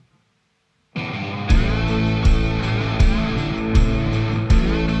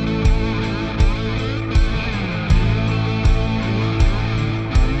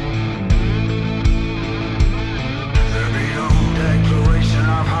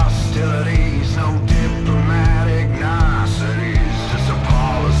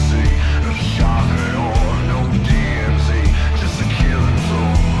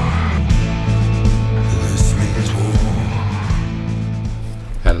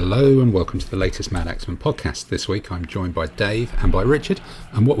Hello and welcome to the latest Mad Axeman podcast. This week I'm joined by Dave and by Richard,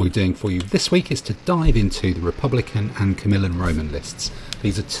 and what we're doing for you this week is to dive into the Republican and Camillan Roman lists.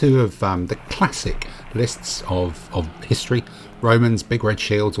 These are two of the classic lists of history, Romans, big red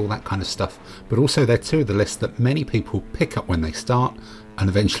shields, all that kind of stuff, but also they're two of the lists that many people pick up when they start and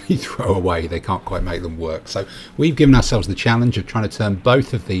eventually throw away. They can't quite make them work. So we've given ourselves the challenge of trying to turn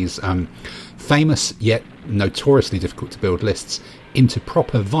both of these famous yet notoriously difficult to build lists into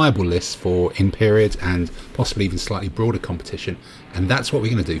proper viable lists for in period and possibly even slightly broader competition. And that's what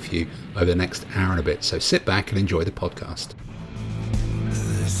we're going to do for you over the next hour and a bit. So sit back and enjoy the podcast.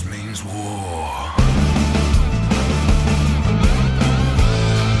 This means war.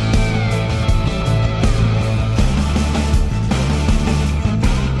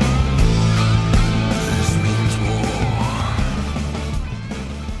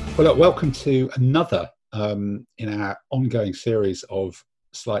 Well, look, welcome to another in our ongoing series of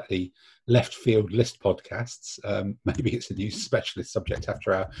slightly left field list podcasts. Maybe it's a new specialist subject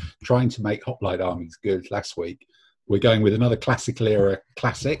after our trying to make hoplite armies good last week. We're going with another classical era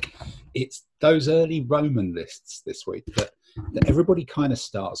classic. It's those early Roman lists this week that everybody kind of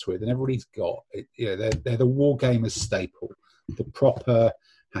starts with, and everybody's got. They're the war gamers staple, the proper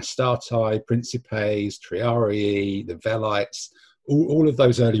Hastati, Principes, Triarii, the Velites. All of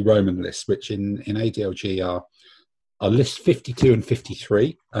those early Roman lists, which in ADLG are lists 52 and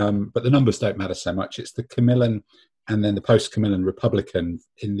 53, but the numbers don't matter so much. It's the Camillan and then the post-Camillan Republican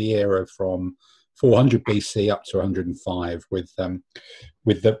in the era from 400 BC up to 105, with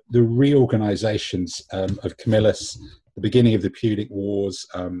the reorganizations of Camillus, the beginning of the Punic Wars,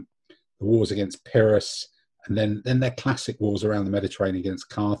 the wars against Pyrrhus, and then their classic wars around the Mediterranean against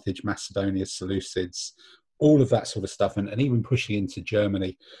Carthage, Macedonia, Seleucids, all of that sort of stuff, and even pushing into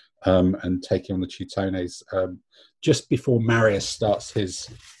Germany and taking on the Teutones just before Marius starts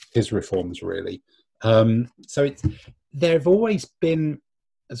his reforms, really. So there have always been,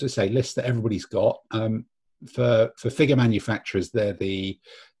 as I say, lists that everybody's got. For figure manufacturers, they're the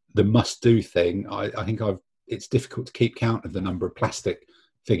must-do thing. I think it's difficult to keep count of the number of plastic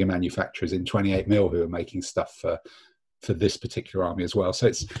figure manufacturers in 28mm who are making stuff for this particular army as well. So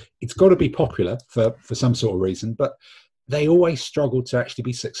it's got to be popular for some sort of reason, but they always struggle to actually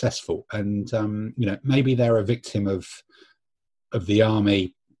be successful. And maybe they're a victim of the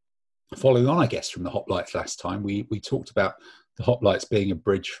army following on, I guess, from the hoplites last time. We talked about the hoplites being a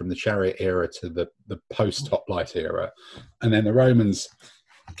bridge from the chariot era to the post-hoplite era, and then the Romans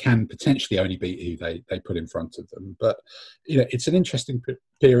can potentially only beat who they put in front of them. But it's an interesting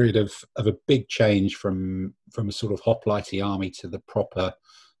period of a big change from a sort of hoplitey army to the proper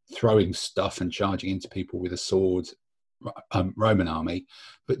throwing stuff and charging into people with a sword Roman army,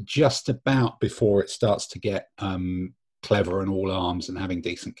 but just about before it starts to get clever and all arms and having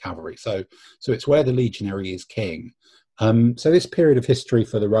decent cavalry. So it's where the legionary is king. So this period of history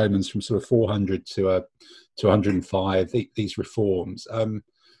for the Romans from sort of 400 to 105, these reforms,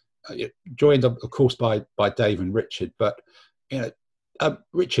 joined of course by Dave and Richard. But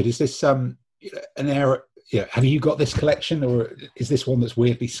Richard, is this an era? Have you got this collection, or is this one that's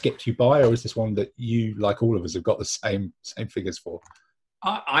weirdly skipped you by, or is this one that you, like all of us, have got the same figures for?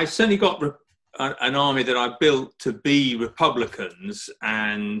 I certainly got an army that I built to be Republicans,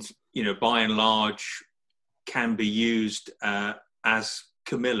 and by and large can be used as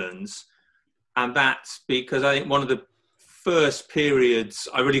Camillans, and that's because I think one of the first periods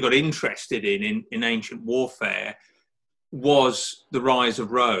I really got interested in ancient warfare was the rise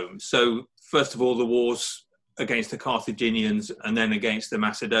of Rome. So first of all, the wars against the Carthaginians and then against the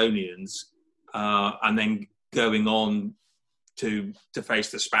Macedonians, and then going on to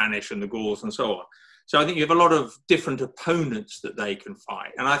face the Spanish and the Gauls and so on. So I think you have a lot of different opponents that they can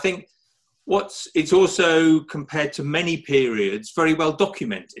fight. And I think it's also, compared to many periods, very well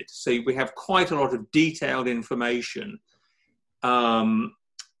documented. So we have quite a lot of detailed information,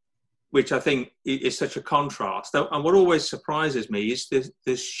 which I think is such a contrast. And what always surprises me is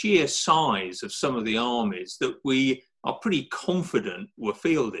the sheer size of some of the armies that we are pretty confident were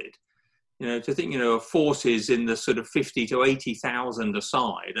fielded. To think, of forces in the sort of 50 to 80,000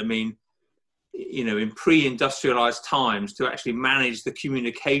 aside. I mean, in pre-industrialized times, to actually manage the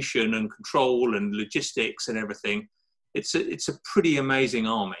communication and control and logistics and everything, it's a pretty amazing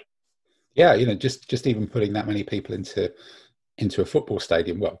army. Yeah, just even putting that many people into a football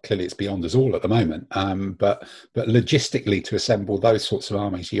stadium, well, clearly it's beyond us all at the moment. But logistically, to assemble those sorts of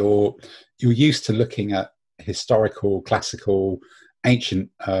armies, you're used to looking at historical, classical, ancient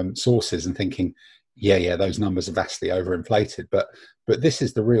sources and thinking, yeah, those numbers are vastly overinflated. But this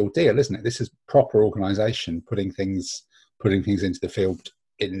is the real deal, isn't it? This is proper organisation putting things into the field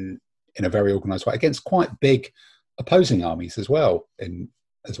in a very organised way against quite big opposing armies as well. And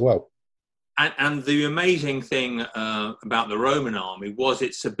the amazing thing about the Roman army was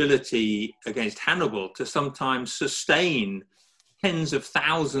its ability against Hannibal to sometimes sustain tens of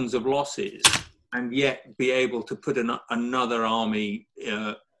thousands of losses and yet be able to put another army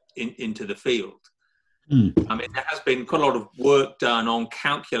into the field. I mean, there has been quite a lot of work done on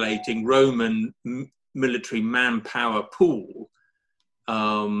calculating Roman military manpower pool.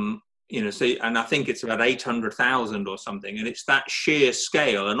 And I think it's about 800,000 or something, and it's that sheer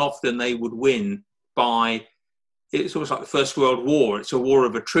scale. And often they would win by, it's almost like the First World War. It's a war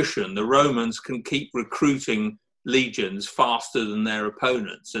of attrition. The Romans can keep recruiting legions faster than their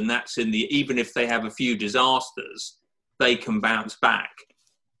opponents, and that's even if they have a few disasters, they can bounce back.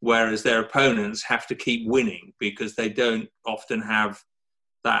 Whereas their opponents have to keep winning because they don't often have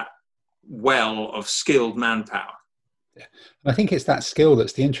that well of skilled manpower. Yeah. I think it's that skill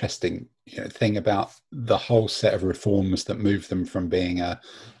that's the interesting thing about the whole set of reforms that moved them from being a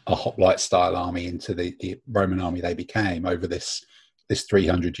hoplite style army into the Roman army they became over this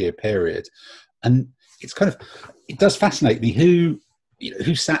 300-year period. And it's it does fascinate me who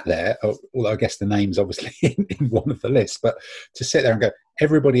sat there, although I guess the name's obviously in one of the lists, but to sit there and go,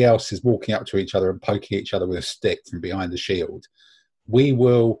 everybody else is walking up to each other and poking each other with a stick from behind the shield. We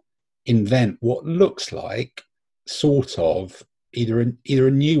will invent what looks like sort of either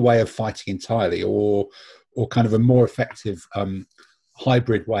a new way of fighting entirely or kind of a more effective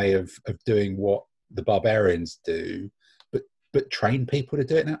hybrid way of doing what the barbarians do, but train people to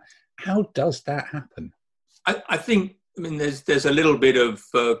do it now. How does that happen? I think, there's a little bit of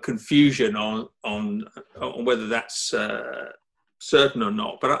confusion on whether that's certain or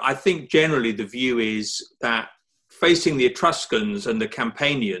not, but I think generally the view is that facing the Etruscans and the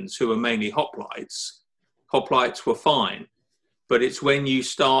Campanians, who were mainly hoplites were fine. But it's when you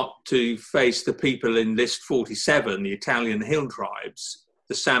start to face the people in List 47, the Italian hill tribes,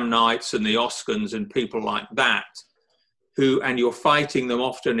 the Samnites and the Oscans and people like that, and you're fighting them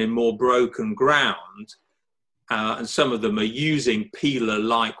often in more broken ground, and some of them are using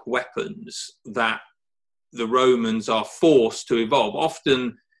peeler-like weapons that the Romans are forced to evolve.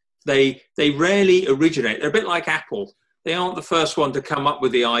 Often they rarely originate. They're a bit like Apple. They aren't the first one to come up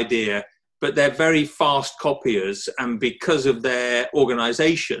with the idea, but they're very fast copiers, and because of their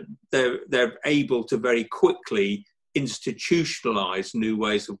organization, they're able to very quickly institutionalize new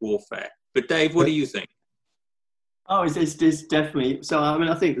ways of warfare. But Dave, what do you think? Oh, it's definitely. So,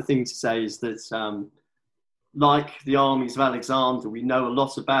 I think the thing to say is that, like the armies of Alexander, we know a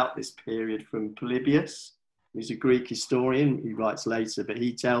lot about this period from Polybius, who's a Greek historian. He writes later, but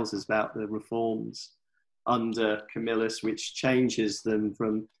he tells us about the reforms under Camillus, which changes them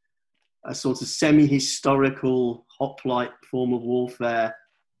from a sort of semi-historical hoplite form of warfare.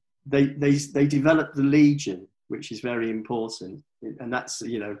 They developed the legion, which is very important. And that's,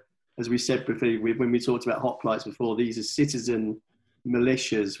 as we said before, when we talked about hoplites before, these are citizen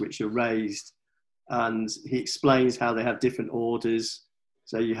militias which are raised. And he explains how they have different orders.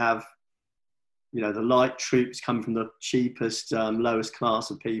 So you have, the light troops come from the cheapest, lowest class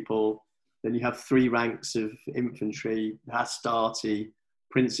of people. Then you have 3 ranks of infantry, hastati,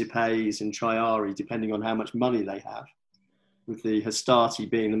 principes and triarii, depending on how much money they have, with the hastati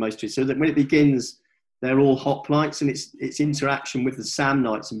being the most. So that when it begins, they're all hoplites, and it's interaction with the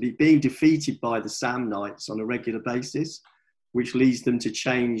Samnites and being defeated by the Samnites on a regular basis, which leads them to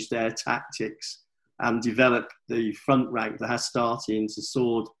change their tactics and develop the front rank, the hastati, into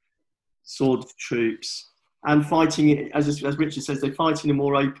sword troops, and fighting, as Richard says, they fight in a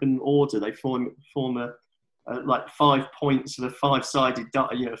more open order. They form like 5 points of a 5-sided,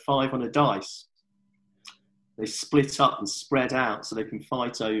 5 on a dice. They split up and spread out so they can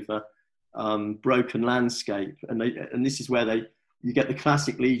fight over broken landscape. And this is where you get the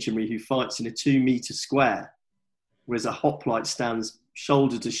classic legionary who fights in a 2-meter square, whereas a hoplite stands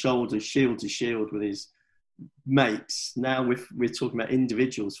shoulder to shoulder, shield to shield with his mates. Now we're talking about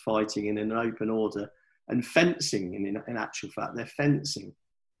individuals fighting in an open order and fencing. In actual fact, they're fencing.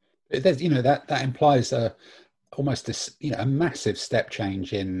 There's, that implies almost this, a massive step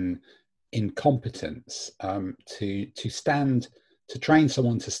change in competence to train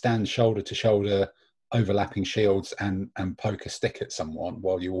someone to stand shoulder to shoulder, overlapping shields, and poke a stick at someone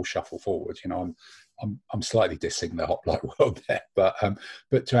while you all shuffle forward. I'm slightly dissing the hoplite world there, but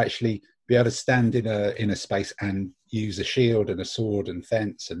to actually be able to stand in a space and use a shield and a sword and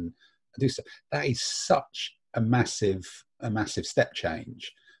fence and do so, that is such a massive step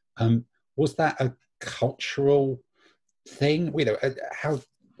change. Was that a cultural thing? How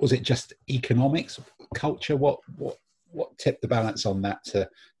was it? Just economics, culture? What what tipped the balance on that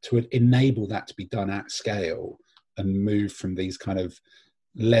to enable that to be done at scale and move from these kind of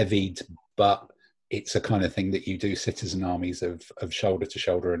levied, but it's a kind of thing that you do citizen armies of shoulder to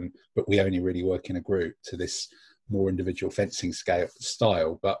shoulder, but we only really work in a group, to this more individual fencing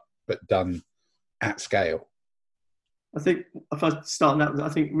style, but done at scale? I think if I start that, I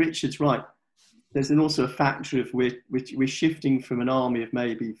think Richard's right. There's also a factor of we're shifting from an army of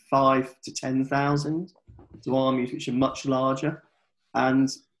maybe 5 to 10,000 to armies which are much larger. And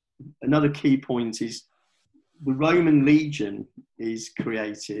another key point is the Roman legion is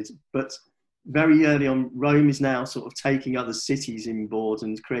created, but very early on, Rome is now sort of taking other cities in board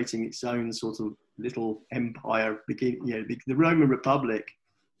and creating its own sort of little empire. The Roman Republic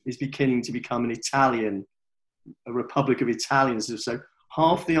is beginning to become a republic of Italians. So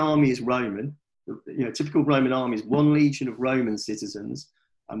half the army is Roman. Typical Roman army is one legion of Roman citizens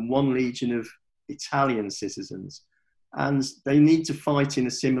and one legion of Italian citizens, and they need to fight in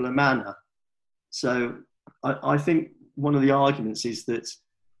a similar manner. So I think one of the arguments is that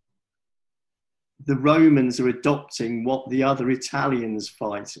the Romans are adopting what the other Italians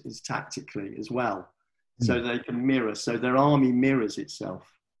fight is tactically as well, so they can mirror. So their army mirrors itself.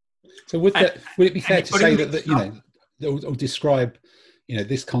 So would it be fair to say that or describe,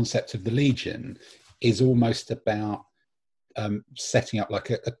 this concept of the legion is almost about setting up like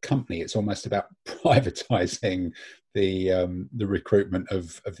a company? It's almost about privatizing the recruitment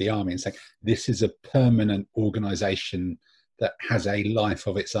of the army and saying this is a permanent organization that has a life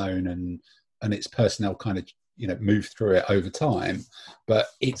of its own, and its personnel kind of move through it over time, but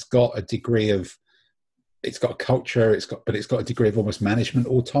it's got a degree of, it's got a culture, it's got a degree of almost management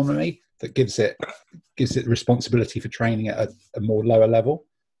autonomy that gives it responsibility for training at a more lower level.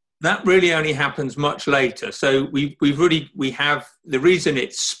 That really only happens much later. So we have the reason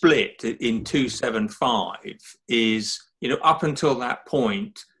it's split in 275 is, up until that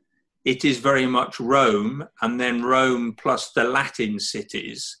point, it is very much Rome, and then Rome plus the Latin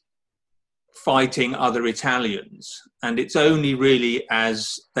cities fighting other Italians. And it's only really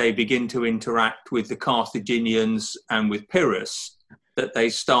as they begin to interact with the Carthaginians and with Pyrrhus that they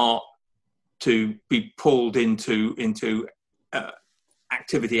start to be pulled into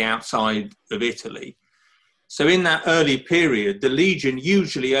activity outside of Italy. So in that early period, the legion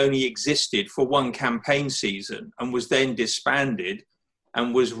usually only existed for one campaign season and was then disbanded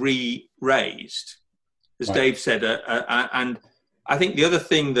and was re-raised, as Right. Dave said. And I think the other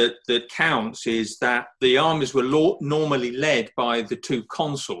thing that counts is that the armies were normally led by the two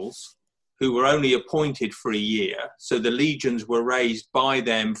consuls, who were only appointed for a year. So the legions were raised by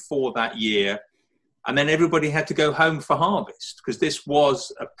them for that year. And then everybody had to go home for harvest, because this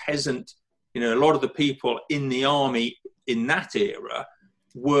was a peasant. A lot of the people in the army in that era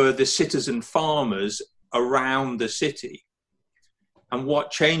were the citizen farmers around the city. And what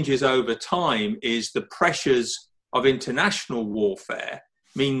changes over time is the pressures of international warfare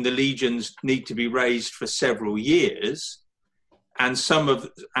mean the legions need to be raised for several years. And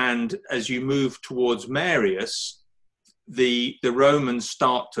as you move towards Marius, the Romans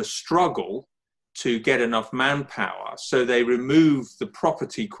start to struggle to get enough manpower. So they remove the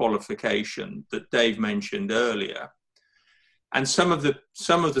property qualification that Dave mentioned earlier. And some of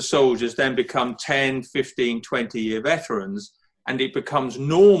the soldiers then become 10, 15, 20-year veterans, and it becomes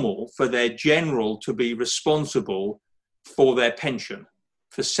normal for their general to be responsible for their pension,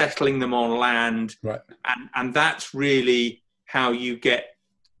 for settling them on land. Right. And that's really how you get,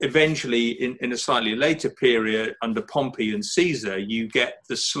 eventually in a slightly later period under Pompey and Caesar, you get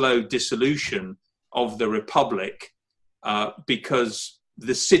the slow dissolution of the Republic because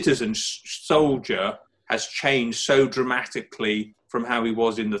the citizen soldier has changed so dramatically from how he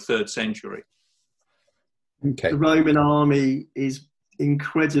was in the 3rd century. Okay. The Roman army is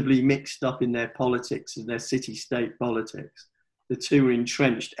incredibly mixed up in their politics and their city-state politics. The two are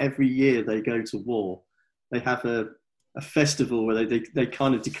entrenched. Every year they go to war. They have a festival where they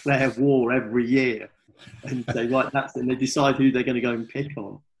kind of declare war every year, and they write that, and they decide who they're going to go and pick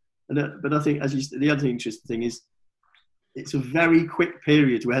on. But I think, the other interesting thing is, it's a very quick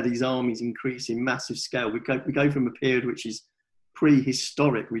period where these armies increase in massive scale. We go from a period which is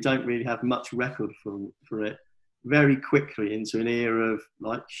prehistoric. We don't really have much record for it, very quickly into an era of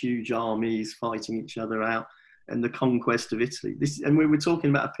like huge armies fighting each other out and the conquest of Italy. And we were talking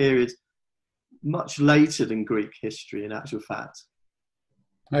about a period much later than Greek history, in actual fact.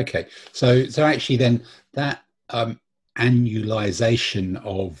 Okay, so actually then that annualization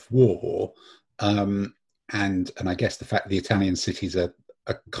of war, and I guess the fact the Italian cities are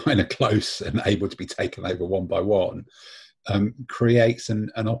kind of close and able to be taken over one by one, creates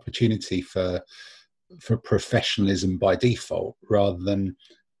an opportunity for for professionalism by default, rather than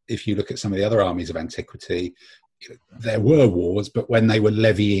if you look at some of the other armies of antiquity, there were wars, but when they were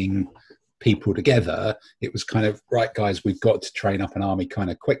levying people together, it was kind of, right, guys, we've got to train up an army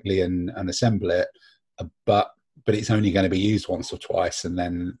kind of quickly and assemble it, but it's only going to be used once or twice, and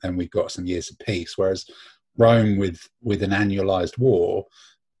then we've got some years of peace. Whereas Rome, with an annualized war,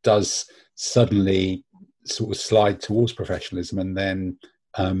 does suddenly sort of slide towards professionalism, and then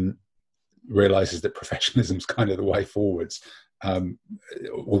realizes that professionalism is kind of the way forwards.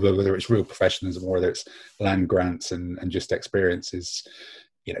 Although whether it's real professionalism or whether it's land grants and just experience is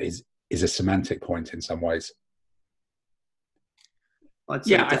a semantic point in some ways. I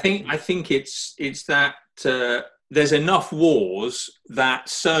think it's that there's enough wars that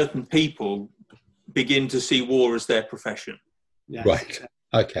certain people begin to see war as their profession. Yes. Right.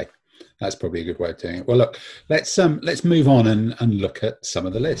 Okay. That's probably a good way of doing it. Well, look, let's move on and look at some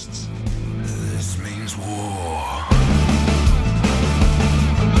of the lists. This means war.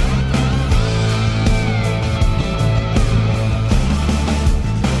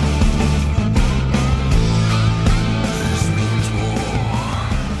 This means war.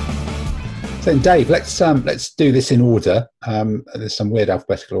 So, Dave, let's do this in order. There's some weird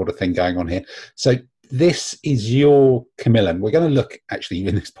alphabetical order thing going on here. So, this is your Camillan. We're going to look, actually,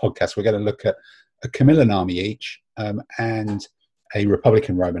 in this podcast, we're going to look at a Camillan army each and a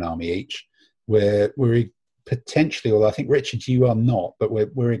Republican Roman army each. We're potentially, although I think, Richard, you are not, but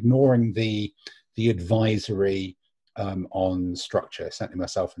we're ignoring the advisory on structure. Certainly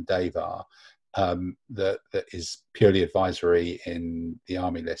myself and Dave are. That is purely advisory in the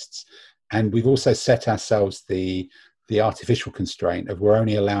army lists. And we've also set ourselves the artificial constraint of we're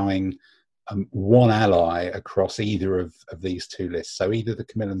only allowing one ally across either of these two lists. So either the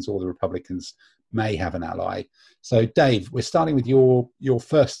Camillans or the Republicans may have an ally. So Dave, we're starting with your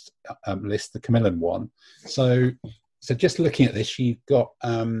first list, the Camillan one. So just looking at this, you've got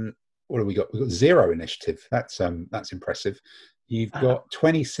what have we got? We've got 0 initiative. That's impressive. You've got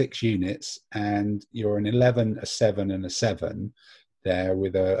 26 units, and you're an 11, a 7, and a 7 there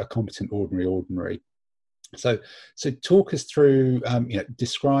with a competent ordinary. So talk us through,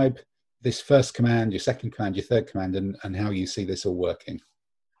 describe this first command, your second command, your third command, and how you see this all working.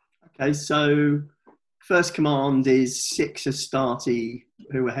 Okay, so first command is 6 Astarte,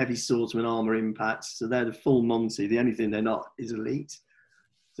 who are heavy swordsmen, armor impacts. So they're the full Monty. The only thing they're not is elite.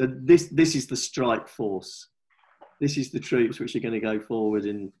 So this is the strike force. This is the troops which are going to go forward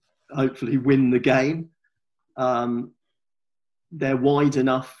and hopefully win the game. They're wide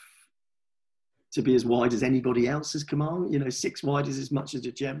enough to be as wide as anybody else's command. 6 wide is as much as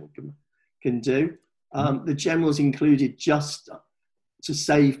a general can do. The general's included just to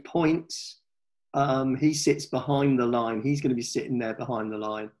save points. He sits behind the line. He's going to be sitting there behind the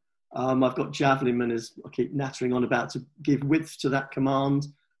line. I've got javelinmen, as I keep nattering on about, to give width to that command,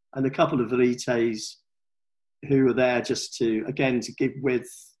 and a couple of velites who are there just to give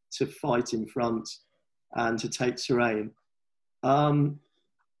width to fight in front and to take terrain.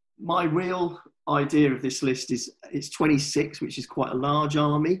 My real idea of this list is it's 26, which is quite a large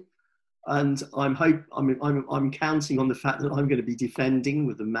army, and I'm counting on the fact that I'm going to be defending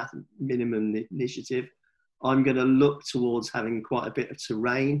with the minimum initiative. I'm going to look towards having quite a bit of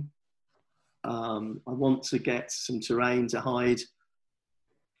terrain. I want to get some terrain to hide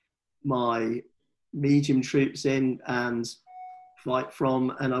my medium troops in and fight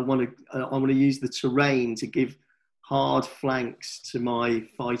from, and I want to use the terrain to give hard flanks to my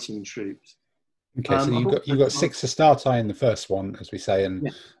fighting troops. Okay, so you've got 6 Astarte in the first one, as we say,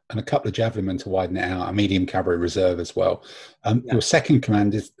 and a couple of javelinmen to widen it out, a medium cavalry reserve as well. Your second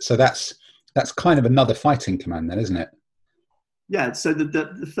command is, so that's kind of another fighting command then, isn't it? Yeah, so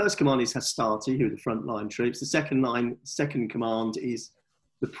the first command is Astarte, who are the frontline troops. The second command is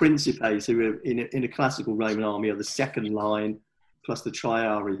the Principes, who are in a classical Roman army, are the second line, plus the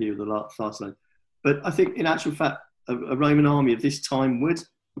Triarii, who are the first line. But I think, in actual fact, a Roman army of this time would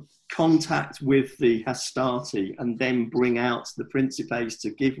contact with the Astarte and then bring out the Principes to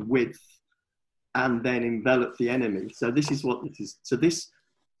give width and then envelop the enemy. So this is what this is. So this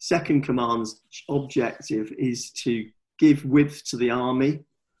second command's objective is to give width to the army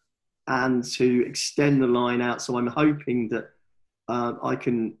and to extend the line out. So I'm hoping that I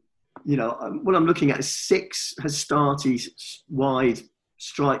can, what I'm looking at is 6 Astarte wide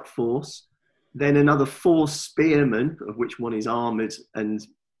strike force, then another 4 spearmen, of which one is armoured and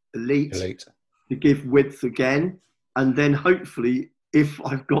elite, to give width again. And then hopefully, if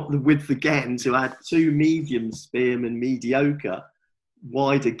I've got the width again, to add 2 medium spearmen, mediocre,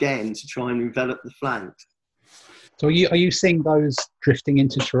 wide again, to try and envelop the flanks. So are you seeing those drifting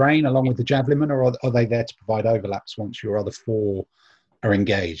into terrain along with the javelinmen, or are they there to provide overlaps once your other four are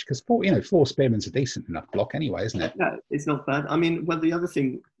engaged? Because four spearmen's a decent enough block anyway, isn't it? No, it's not bad. I mean, well, the other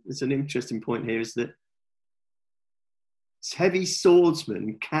thing that's an interesting point here is that heavy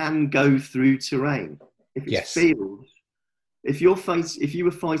swordsmen can go through terrain if it's field. If you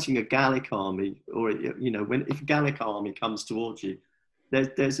were fighting a Gallic army, or if a Gallic army comes towards you,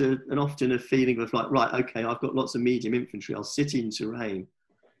 there's often a feeling of like, right, okay, I've got lots of medium infantry. I'll sit in terrain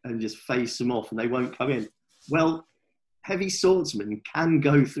and just face them off, and they won't come in. Well, heavy swordsmen can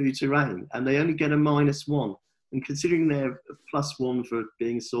go through terrain, and they only get a -1. And considering they're +1 for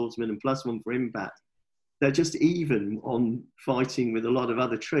being a swordsman and +1 for impact, they're just even on fighting with a lot of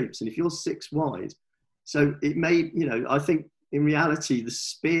other troops. And if you're 6 wide, so it may, I think in reality, the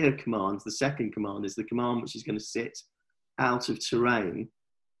spear command, the second command, is the command which is going to sit out of terrain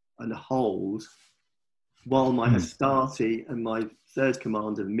and hold, while my Hastati and my third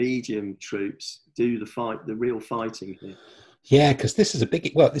command of medium troops do the real fighting here. Yeah, because this is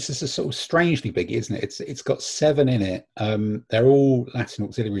this is a sort of strangely big, isn't it? It's got 7 in it. They're all Latin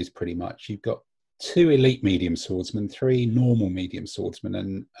auxiliaries pretty much. You've got 2 elite medium swordsmen, 3 normal medium swordsmen,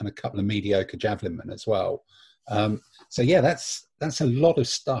 and a couple of mediocre javelinmen as well. So yeah, that's a lot of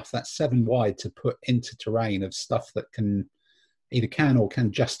stuff. That's 7 wide to put into terrain of stuff that can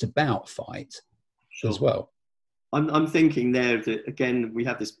just about fight as well. I'm thinking there that, again, we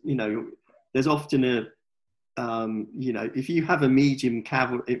have this, there's often a, if you have a medium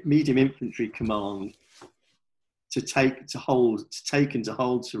infantry command to take and to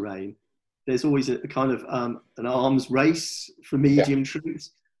hold terrain, there's always a kind of an arms race for medium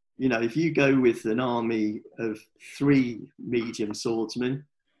troops. If you go with an army of 3 medium swordsmen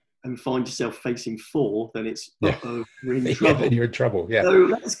and find yourself facing 4, then it's we're in trouble. Then you're in trouble. Yeah. So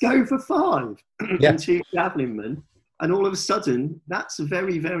let's go for 5 and 2 javelinmen, and all of a sudden that's a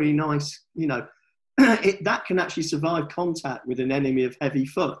very, very nice. That can actually survive contact with an enemy of heavy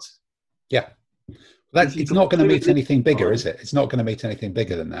foot. Yeah. It's not going to meet anything bigger, is it? It's not going to meet anything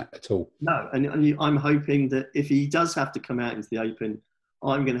bigger than that at all. No, and I'm hoping that if he does have to come out into the open,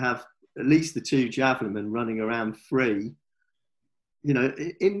 I'm going to have at least the 2 javelinmen running around free.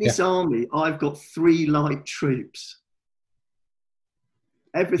 In this army, I've got 3 light troops.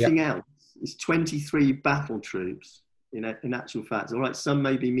 Everything else is 23 battle troops. In actual fact, all right, some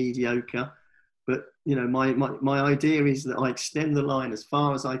may be mediocre, but my idea is that I extend the line as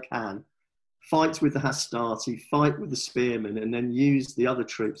far as I can, fight with the Hastati, fight with the spearmen, and then use the other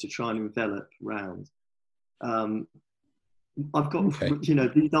troops to try and envelop round. I've got,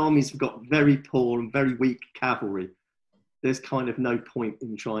 these armies have got very poor and very weak cavalry. There's kind of no point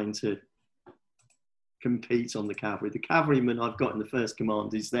in trying to compete on the cavalry. The cavalryman I've got in the first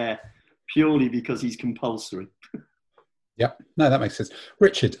command is there purely because he's compulsory. Yeah, no, that makes sense.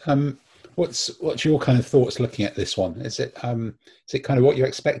 Richard, what's your kind of thoughts looking at this one? Is it kind of what you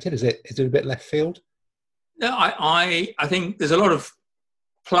expected? Is it a bit left field? No, I think there's a lot of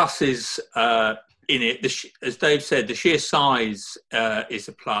pluses in it. As Dave said, the sheer size is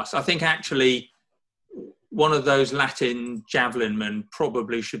a plus. I think actually one of those Latin javelinmen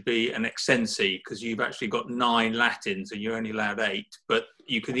probably should be an excensi, because you've actually got 9 Latins and you're only allowed 8. But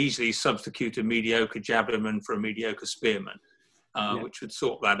you could easily substitute a mediocre javelinman for a mediocre spearman, which would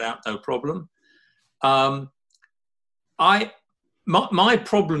sort that out, no problem. My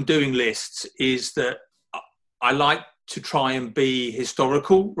problem doing lists is that I like to try and be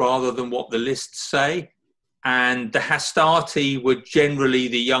historical rather than what the lists say. And the Hastati were generally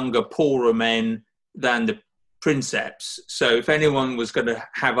the younger, poorer men than the princeps. So if anyone was going to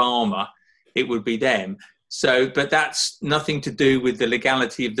have armour, it would be them. So, but that's nothing to do with the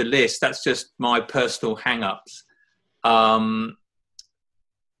legality of the list. That's just my personal hang-ups. And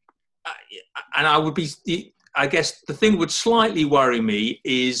I guess the thing that would slightly worry me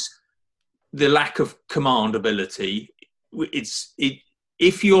is the lack of command ability.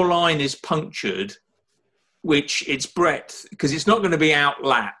 If your line is punctured, which its breadth, because it's not going to be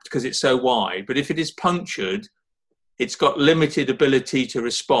outlapped because it's so wide, but if it is punctured, it's got limited ability to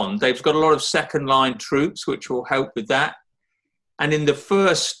respond. They've got a lot of second line troops, which will help with that. And in the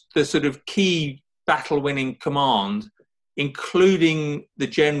sort of key battle winning command, including the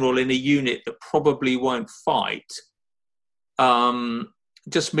general in a unit that probably won't fight,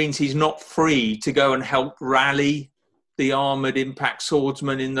 just means he's not free to go and help rally the armoured impact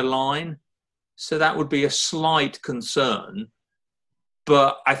swordsman in the line. So that would be a slight concern.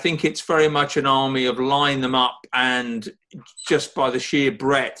 But I think it's very much an army of line them up and just by the sheer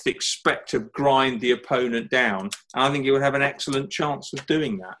breadth expect to grind the opponent down. And I think you would have an excellent chance of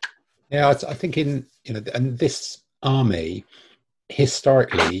doing that. Yeah, I think and this army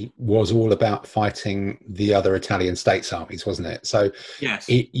historically was all about fighting the other Italian states' armies, wasn't it? So Yes.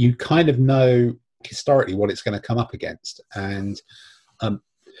 you kind of know historically what it's going to come up against, and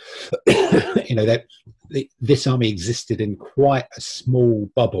that this army existed in quite a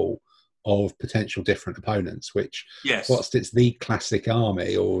small bubble of potential different opponents. Which, yes, whilst it's the classic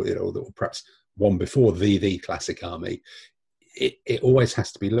army, or perhaps one before the classic army, it always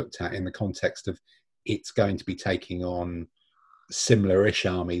has to be looked at in the context of it's going to be taking on similar-ish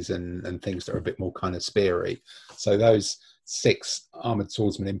armies and things that are a bit more kind of speary. So those 6 armoured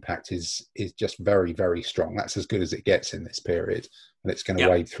swordsman impact is just very, very strong. That's as good as it gets in this period, and it's going to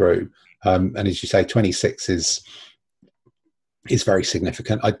wade through. And as you say, 26 is very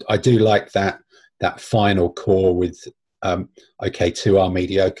significant. I do like that final core with 2 are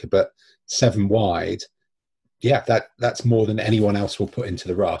mediocre, but 7 wide. Yeah, that's more than anyone else will put into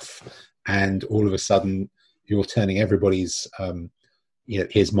the rough, and all of a sudden you're turning everybody's,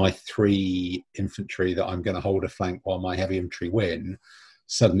 here's my 3 infantry that I'm going to hold a flank while my heavy infantry win.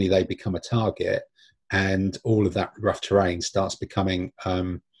 Suddenly they become a target, and all of that rough terrain starts becoming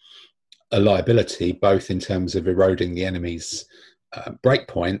a liability, both in terms of eroding the enemy's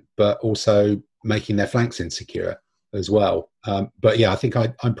breakpoint, but also making their flanks insecure as well. But yeah, I think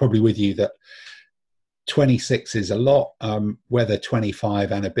I'm probably with you that 26 is a lot. Whether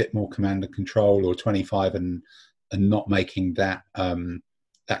 25 and a bit more command and control, or 25 and not making that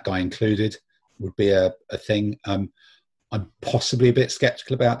guy included would be a thing. I'm possibly a bit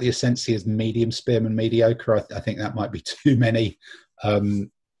sceptical about the Essenzia's medium spearman mediocre. I think that might be too many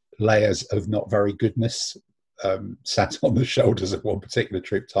layers of not very goodness sat on the shoulders of one particular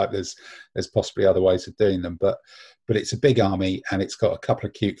troop type. There's possibly other ways of doing them, but it's a big army, and it's got a couple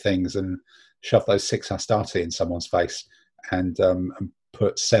of cute things, and shove those 6 Hastati in someone's face and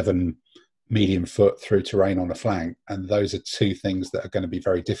put 7 medium foot through terrain on a flank, and those are 2 things that are going to be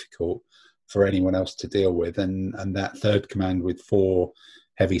very difficult for anyone else to deal with. And that third command with 4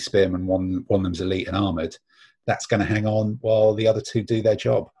 heavy spearmen, one of them's elite and armoured, that's going to hang on while the other 2 do their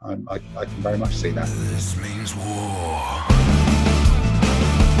job. I can very much see that. This means war.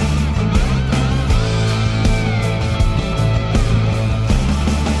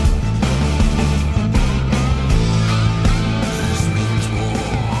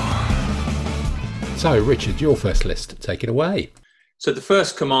 So, Richard, your first list. Take it away. So the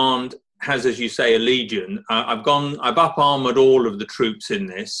first command has, as you say, a legion. I've up armoured all of the troops in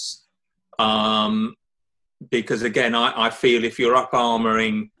this, because again, I feel if you're up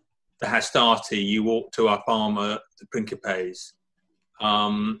armouring the Hastati, you ought to up armour the Principes.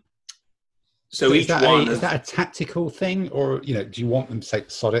 So is that a tactical thing, or do you want them to say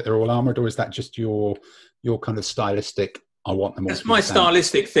sod it, they're all armoured, or is that just your kind of stylistic? I want them all. That's my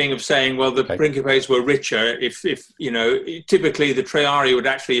stylistic thing of saying, well, the Principes were richer. If typically the Triari would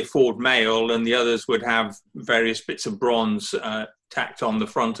actually afford mail, and the others would have various bits of bronze tacked on the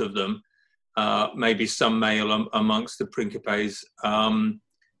front of them. Maybe some mail amongst the Principes.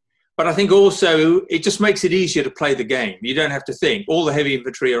 But I think also it just makes it easier to play the game. You don't have to think. All the heavy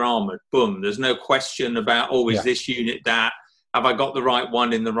infantry are armoured. Boom. There's no question about, is this unit that? Have I got the right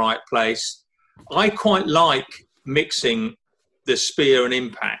one in the right place? I quite like mixing the spear and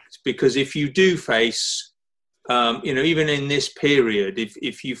impact, because if you do face, even in this period,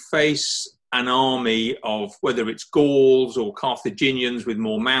 if you face an army of whether it's Gauls or Carthaginians with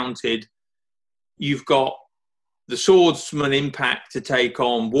more mounted, you've got the swordsman impact to take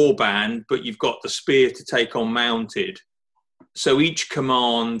on warband, but you've got the spear to take on mounted. So each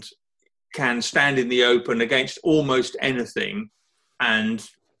command can stand in the open against almost anything and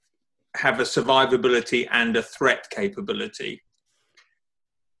have a survivability and a threat capability.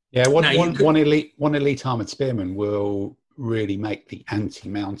 Yeah, one elite armoured spearman will really make the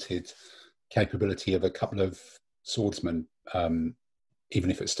anti-mounted capability of a couple of swordsmen, even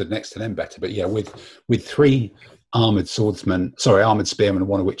if it stood next to them, better. But yeah, with 3 armoured spearmen,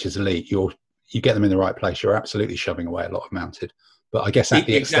 one of which is elite, you get them in the right place, you're absolutely shoving away a lot of mounted. But I guess at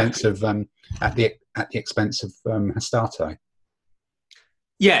the expense of Hastati.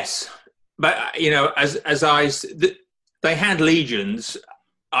 Yes, but they had legions.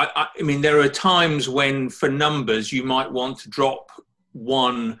 I mean, there are times when, for numbers, you might want to drop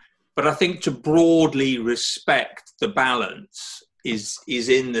 1, but I think to broadly respect the balance is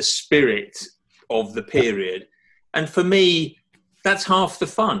in the spirit of the period, and for me, that's half the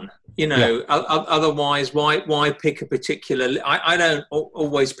fun. Otherwise, why pick a particular? I don't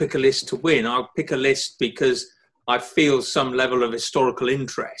always pick a list to win. I pick a list because I feel some level of historical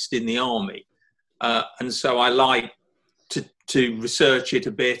interest in the army, and so I like to research it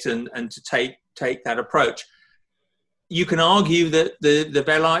a bit and to take that approach. you can argue that the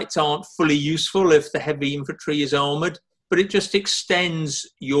Bellites aren't fully useful if the heavy infantry is armoured, but it just extends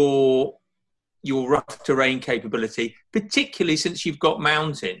your rough terrain capability, particularly since you've got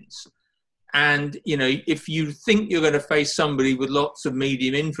mountains. And, you know, if you think you're going to face somebody with lots of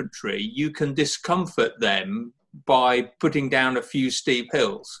medium infantry, you can discomfort them by putting down a few steep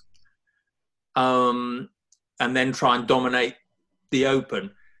hills, and then try and dominate the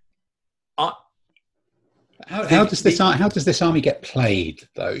open. How does this army get played,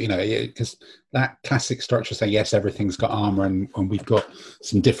 though? You know, because that classic structure say, yes, everything's got armor and we've got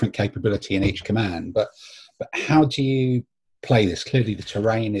some different capability in each command, but how do you play this? Clearly, the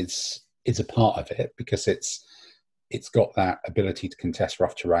terrain is a part of it, because it's got that ability to contest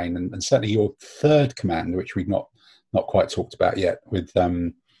rough terrain, and certainly your third command, which we've not quite talked about yet, with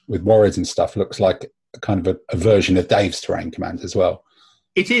warriors and stuff, looks like a kind of a version of Dave's terrain command as well.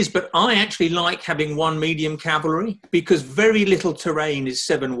 It is, but I actually like having one medium cavalry, because very little terrain is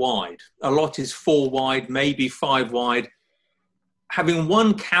 7 wide. A lot is 4 wide, maybe 5 wide. Having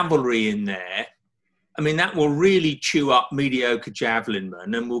one cavalry in there, I mean, that will really chew up mediocre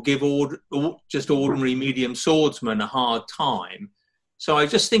javelinmen and will give just ordinary medium swordsmen a hard time. So I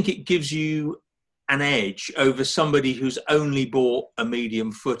just think it gives you an edge over somebody who's only bought a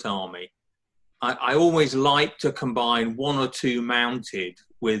medium foot army. I always like to combine 1 or 2 mounted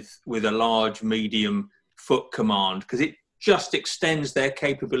with a large medium foot command, because it just extends their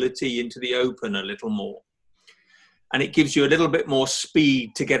capability into the open a little more. And it gives you a little bit more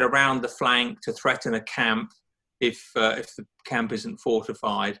speed to get around the flank to threaten a camp if the camp isn't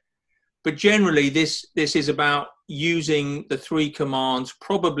fortified. But generally, this is about using the 3 commands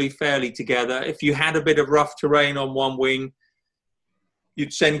probably fairly together. If you had a bit of rough terrain on one wing,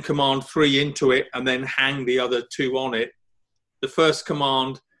 you'd send command 3 into it and then hang the other 2 on it. The first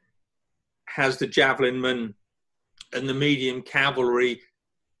command has the javelinmen and the medium cavalry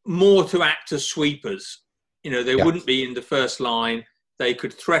more to act as sweepers. You know, they wouldn't be in the first line. They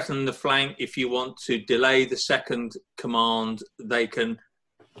could threaten the flank if you want to delay the second command. They can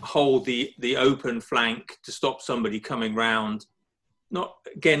hold the open flank to stop somebody coming round. Not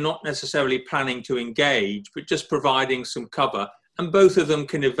necessarily planning to engage, but just providing some cover. And both of them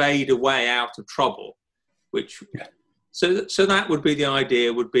can evade a way out of trouble, so that would be the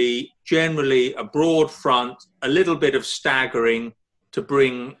idea, would be generally a broad front, a little bit of staggering to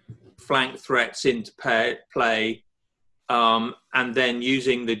bring flank threats into play, and then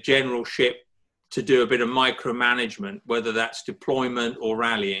using the generalship to do a bit of micromanagement, whether that's deployment or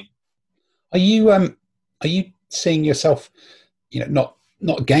rallying. Are you seeing yourself, you know,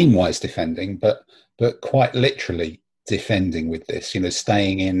 not game-wise defending, but quite literally defending with this, you know,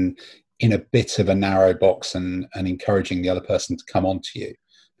 staying in a bit of a narrow box and encouraging the other person to come onto you?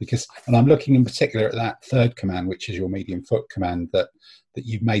 Because, and I'm looking in particular at that third command, which is your medium foot command, that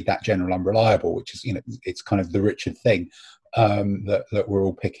you've made that general unreliable, which is, you know, it's kind of the Richard thing that we're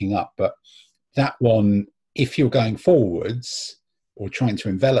all picking up. But that one, if you're going forwards or trying to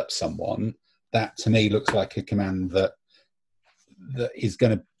envelop someone, that to me looks like a command that is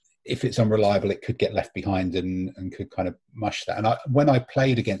going to, if it's unreliable, it could get left behind and could kind of mush that. And when I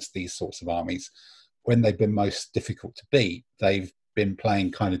played against these sorts of armies, when they've been most difficult to beat, they've been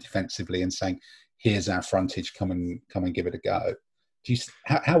playing kind of defensively and saying, here's our frontage, come and give it a go.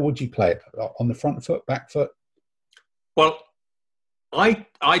 How would you play it? On the front foot, back foot? Well, I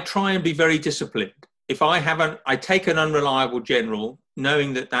try and be very disciplined. If I take an unreliable general,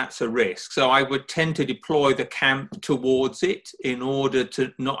 knowing that that's a risk. So I would tend to deploy the camp towards it in order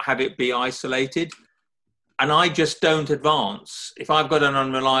to not have it be isolated. And I just don't advance. If I've got an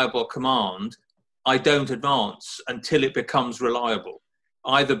unreliable command, I don't advance until it becomes reliable,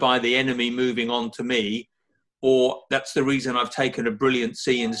 either by the enemy moving on to me, or that's the reason I've taken a brilliant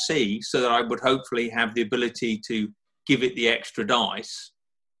C&C, so that I would hopefully have the ability to give it the extra dice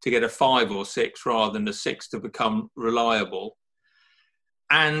to get a 5 or 6 rather than a 6 to become reliable.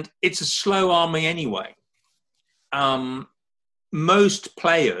 And it's a slow army anyway. Most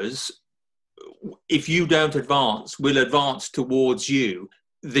players, if you don't advance, will advance towards you.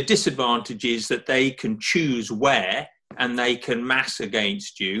 The disadvantage is that they can choose where, and they can mass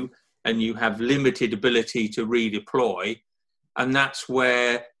against you, and you have limited ability to redeploy. And that's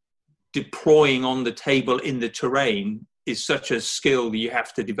where deploying on the table in the terrain is such a skill that you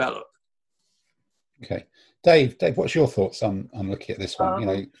have to develop. Okay. Dave, what's your thoughts on looking at this one? You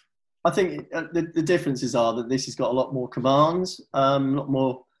know, I think the differences are that this has got a lot more commands, a lot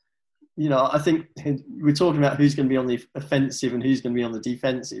more. You know, I think we're talking about who's going to be on the offensive and who's going to be on the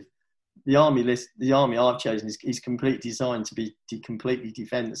defensive. The army I've chosen is completely designed to be completely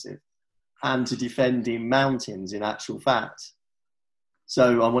defensive. and to defending mountains in actual fact.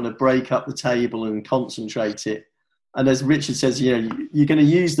 So I want to break up the table and concentrate it. And as Richard says, you know, you're going to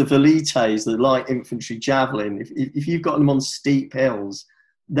use the velites, the light infantry javelin. If you've got them on steep hills,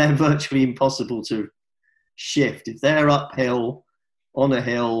 they're virtually impossible to shift. If they're uphill, on a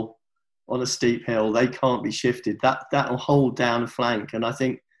hill, on a steep hill, they can't be shifted. That'll hold down a flank. And I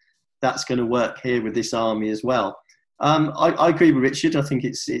think that's going to work here with this army as well. I agree with Richard. I think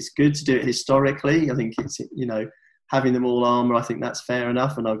it's good to do it historically. I think it's, you know, having them all armour, I think that's fair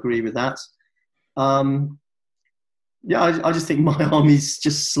enough, and I agree with that. Yeah, I just think my army's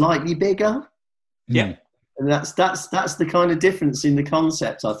just slightly bigger. Yeah. And that's the kind of difference in the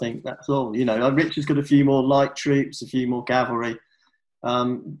concept, I think. That's all. You know, Richard's got a few more light troops, a few more cavalry.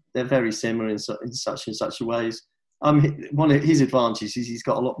 They're very similar in such and such ways. One of his advantages is he's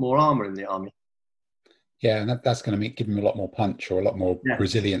got a lot more armour in the army. Yeah, and that's going to give him a lot more punch or a lot more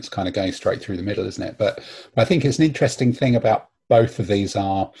resilience, kind of going straight through the middle, isn't it? But I think it's an interesting thing about both of these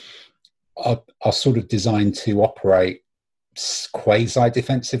are sort of designed to operate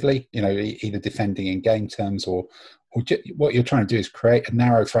quasi-defensively, you know, either defending in game terms or what you're trying to do is create a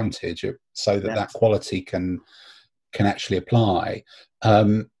narrow frontage so that that quality can actually apply.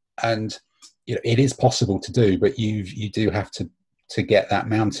 And you know, it is possible to do, but you do have to get that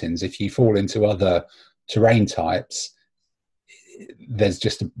mountains. If you fall into other terrain types, there's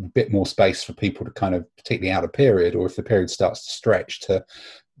just a bit more space for people to kind of, particularly out of period, or if the period starts to stretch, to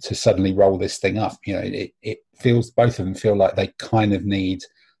suddenly roll this thing up. You know, it feels, both of them feel like they kind of need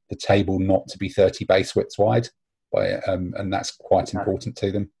the table not to be 30 base widths wide, and that's quite important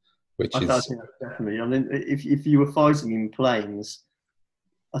to them. I think that's definitely. I mean, if you were fighting in plains,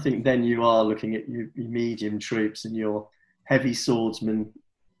 I think then you are looking at your medium troops and your heavy swordsmen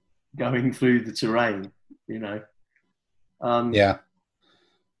going through the terrain, you know. Yeah,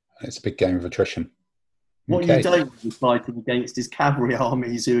 it's a big game of attrition. What you don't be fighting against is cavalry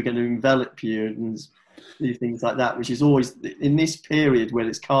armies who are going to envelop you and do things like that, which is always, in this period, whether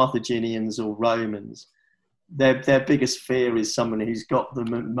it's Carthaginians or Romans, their biggest fear is someone who's got the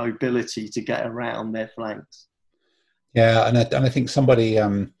mobility to get around their flanks. Yeah, and I think somebody,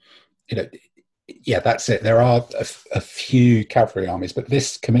 you know, yeah, that's it. There are a few cavalry armies, but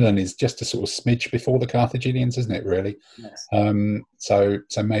this Camillan is just a sort of smidge before the Carthaginians, isn't it, really? Yes. So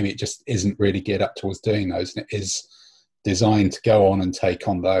maybe it just isn't really geared up towards doing those, and it is designed to go on and take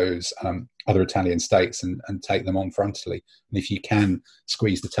on those other Italian states and take them on frontally. And if you can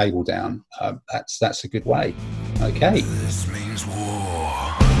squeeze the table down, that's a good way. Okay. This means war.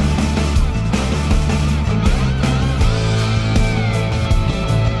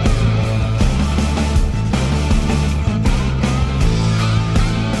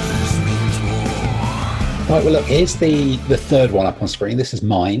 Right, well, look, here's the third one up on screen. This is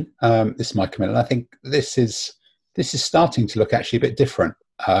mine. This is my Camillan. I think this is starting to look actually a bit different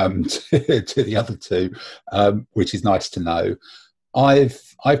to the other two, which is nice to know.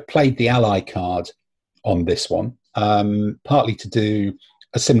 I've played the ally card on this one, partly to do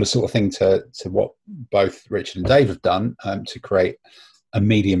a similar sort of thing to what both Richard and Dave have done, to create a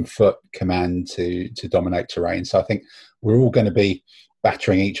medium foot command to dominate terrain. So I think we're all going to be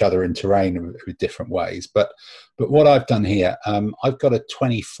battering each other in terrain with different ways. But what I've done here, I've got a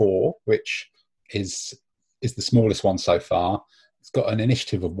 24, which is the smallest one so far. It's got an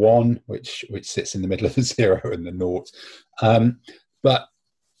initiative of 1, which sits in the middle of the 0 and the 0. But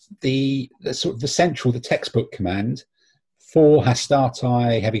the sort of the central, the textbook command, 4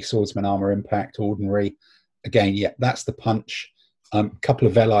 Hastati, heavy swordsman, armor impact, ordinary. Again, yeah, that's the punch. Couple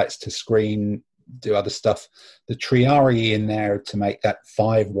of velites to screen, do other stuff. The Triarii in there to make that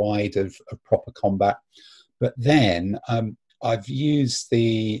 5 wide of proper combat. But then I've used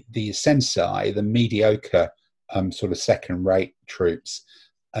the Sensei, the mediocre sort of second-rate troops,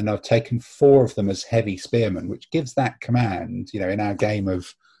 and I've taken 4 of them as heavy spearmen, which gives that command, you know, in our game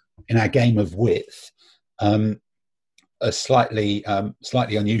of width, a slightly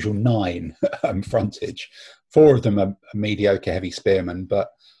unusual 9 frontage. 4 of them are mediocre heavy spearmen, but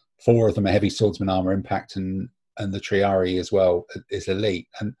 4 of them are heavy swordsman, armor impact, and the Triarii as well is elite,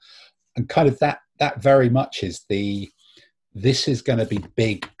 and kind of that very much is this is going to be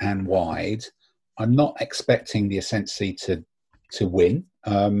big and wide. I'm not expecting the Ascensi to win,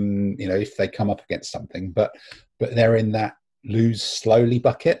 you know, if they come up against something, but they're in that lose slowly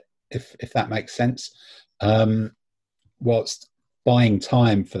bucket, if that makes sense. Whilst buying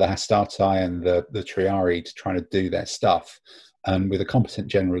time for the Hastati and the Triarii to try to do their stuff, and with a competent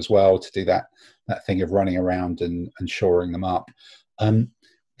general as well to do that thing of running around and shoring them up. The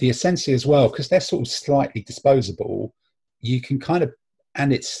Ascensi as well, because they're sort of slightly disposable, you can kind of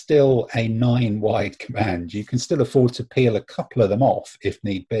and it's still a 9-wide command. You can still afford to peel a couple of them off if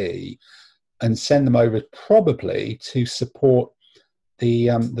need be, and send them over probably to support the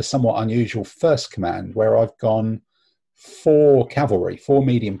somewhat unusual first command, where I've gone 4 cavalry, 4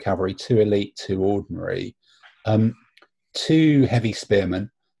 medium cavalry, 2 elite, 2 ordinary, 2 heavy spearmen,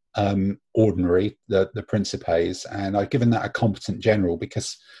 ordinary, the Principes, and I've given that a competent general,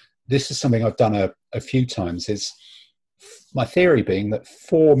 because this is something I've done a few times, is my theory being that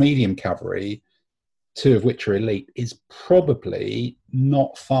 4 medium cavalry, 2 of which are elite, is probably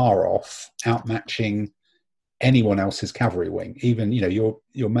not far off outmatching anyone else's cavalry wing. Even,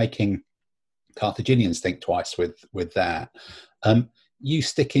 you're making Carthaginians think twice with that. You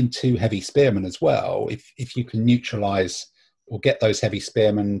stick in 2 heavy spearmen as well, if you can neutralize or get those heavy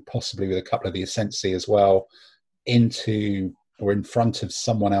spearmen, possibly with a couple of the Ascensi as well, into or in front of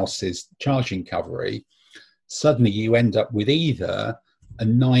someone else's charging cavalry. Suddenly you end up with either a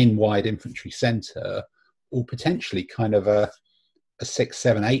 9-wide infantry centre, or potentially kind of a 6,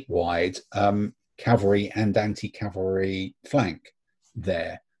 7, 8-wide cavalry and anti-cavalry flank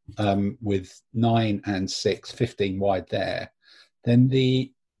there, with 9 and 6, 15 wide there. Then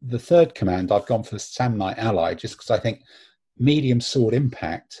the third command, I've gone for the Samnite ally, just because I think medium sword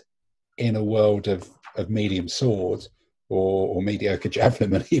impact in a world of medium sword, or mediocre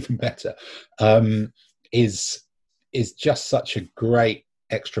javelin, even better, is just such a great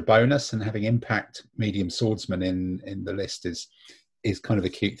extra bonus, and having impact medium swordsman in the list is kind of a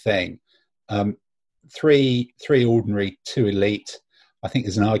cute thing. 3 ordinary, 2 elite. I think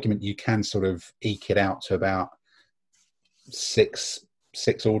there's an argument you can sort of eke it out to about 6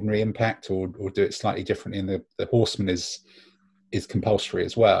 ordinary impact, or do it slightly differently. And the horseman is compulsory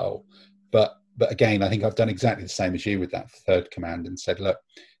as well. But again, I think I've done exactly the same as you with that third command, and said, look,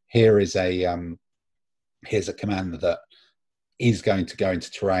 here's a command that is going to go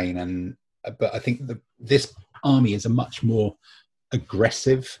into terrain, but I think this army is a much more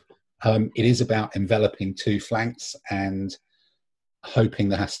aggressive. It is about enveloping 2 flanks and hoping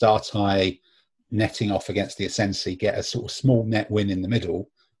the Hastati, netting off against the Ascensi, get a sort of small net win in the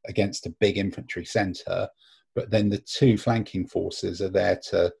middle against a big infantry centre, but then the 2 flanking forces are there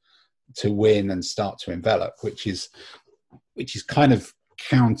to win and start to envelop, which is kind of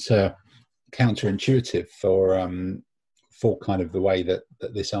counterintuitive for kind of the way that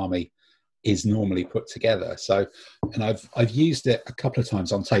this army is normally put together. So, and I've used it a couple of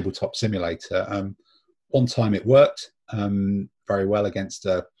times on Tabletop Simulator. One time it worked very well against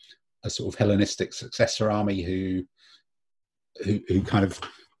a sort of Hellenistic successor army who kind of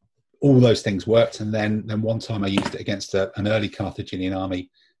all those things worked, and then one time I used it against an early Carthaginian army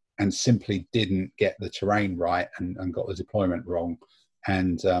and simply didn't get the terrain right and got the deployment wrong,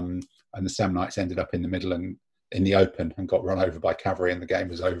 and the Samnites ended up in the middle and in the open and got run over by cavalry, and the game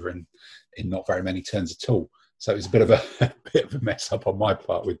was over in not very many turns at all. So it was a bit of a mess up on my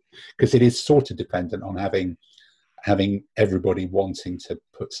part, because it is sort of dependent on having everybody wanting to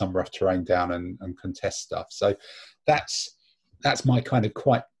put some rough terrain down and contest stuff. So that's my kind of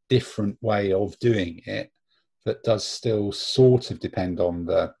quite different way of doing it, that does still sort of depend on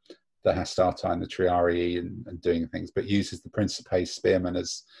the Hastati and the Triarii and doing things, but uses the Principes spearmen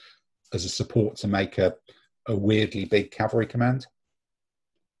as a support to make a weirdly big cavalry command.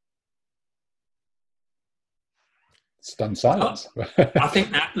 Stunned silence. I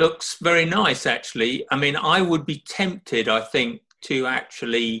think that looks very nice, actually. I mean, I would be tempted, I think, to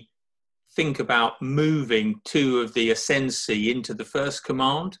actually think about moving 2 of the Ascensi into the first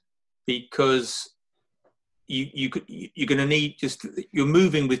command, because you're going to need you're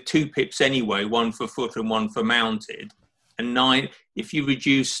moving with 2 pips anyway, 1 for foot and 1 for mounted, and 9. If you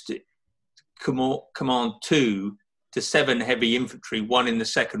reduced command 2 to 7 heavy infantry, 1 in the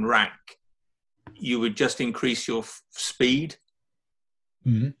second rank, you would just increase your speed.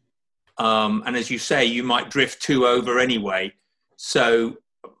 Mm-hmm. And as you say, you might drift 2 over anyway. So,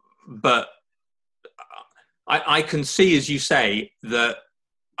 but I can see, as you say, that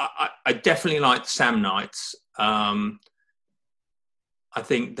I definitely like the Samnites. I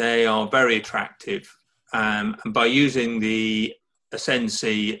think they are very attractive. And by using the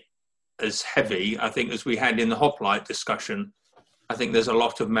Ascensi as heavy, I think, as we had in the hoplite discussion, I think there's a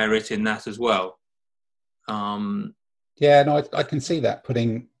lot of merit in that as well. Yeah, no, I can see that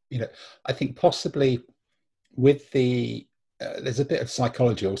putting, I think possibly with there's a bit of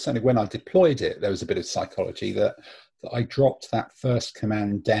psychology, or certainly when I deployed it, there was a bit of psychology that I dropped that first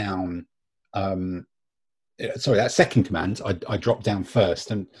command down. That second command, I dropped down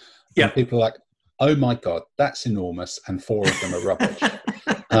first, and people are like, oh my God, that's enormous, and 4 of them are rubbish.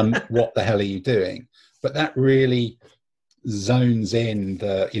 What the hell are you doing? But that really zones in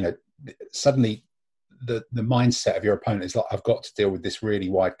suddenly the mindset of your opponent is like, I've got to deal with this really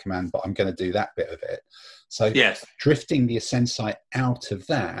wide command, but I'm going to do that bit of it. So yes, drifting the ascend site out of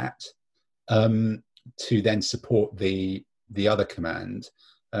that to then support the other command.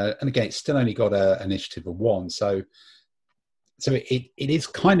 And again, it's still only got an initiative of 1. So it is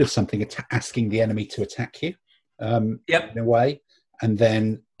kind of something asking the enemy to attack you in a way, and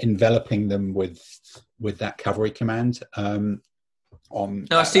then enveloping them with that cavalry command.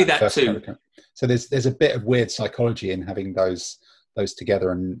 I see that too. So there's a bit of weird psychology in having those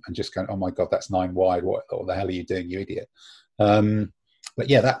together and just going, oh my God, that's 9 wide. What the hell are you doing, you idiot? But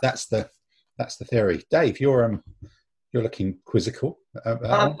yeah, that's the theory. Dave, you're looking quizzical.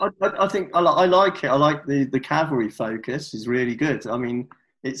 I think I like it. I like the cavalry focus is really good. I mean,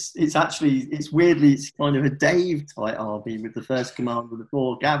 it's weirdly it's kind of a Dave type army with the first command with the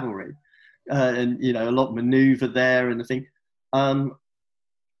 4 cavalry, and a lot of manoeuvre there and the thing. I'm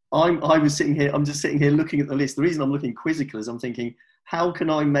just sitting here looking at the list. The reason I'm looking quizzical is I'm thinking, how can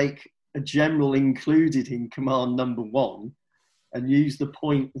I make a general included in command number 1 and use the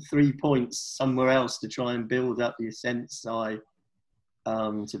 3 points somewhere else to try and build up the ascent side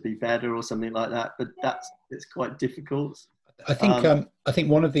to be better or something like that? But it's quite difficult. I think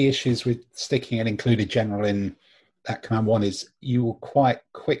one of the issues with sticking an included general in that command 1 is you will quite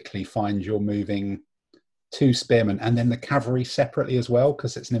quickly find you're moving 2 spearmen and then the cavalry separately as well,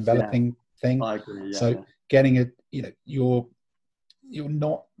 because it's an enveloping thing. I agree. Getting you're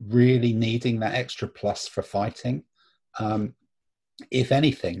not really needing that extra plus for fighting. If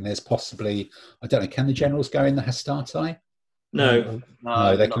anything, there's possibly, I don't know, can the generals go in the Hastati? No,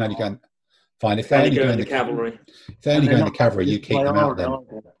 they can only go in. Fine, if they only go in the cavalry. If they only go in the cavalry, you keep them out then.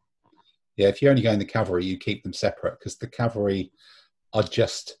 Yeah, if you only go in the cavalry, you keep them separate, because the cavalry are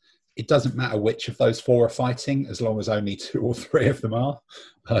just, it doesn't matter which of those 4 are fighting, as long as only 2 or 3 of them are.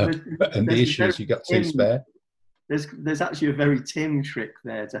 And the issue is you've got 2 spare. There's actually a very Tim trick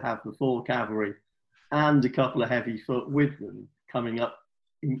there to have the 4 cavalry and a couple of heavy foot with them coming up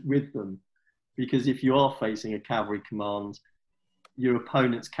with them, because if you are facing a cavalry command, your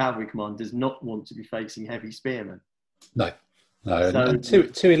opponent's cavalry command does not want to be facing heavy spearmen. No. And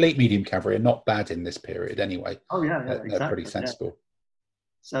two elite medium cavalry are not bad in this period anyway. Oh yeah, exactly. They're pretty sensible.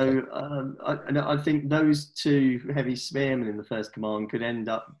 So I think those 2 heavy spearmen in the first command could end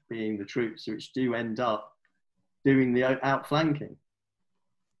up being the troops which do end up doing the outflanking.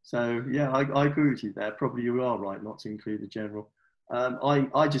 So yeah, I agree with you there. Probably you are right not to include the general.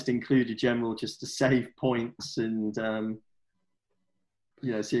 I just include a general just to save points and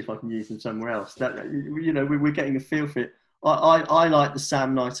see if I can use them somewhere else. That we're getting a feel for it. I like the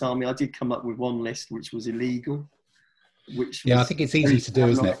Samnite army. I did come up with one list which was illegal. I think it's easy to do,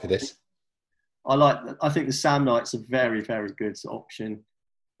 isn't it, for this? I think the Samnites are very, very good option.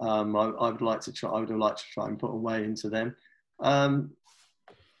 I would like to try and put away into them. I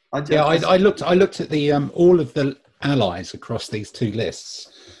looked at the all of the allies across these 2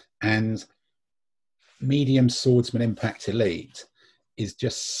 lists, and medium swordsman impact elite is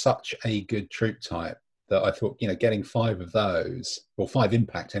just such a good troop type that I thought, getting 5 of those, or 5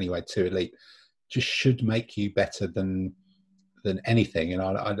 impact anyway, 2 elite, just should make you better than anything. And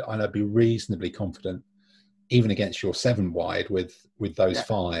I'd be reasonably confident, even against your 7 wide, with those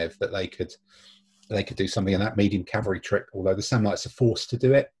 5, that they could do something in that medium cavalry trick. Although the Samnites are forced to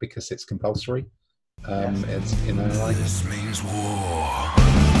do it because it's compulsory. It's This means war.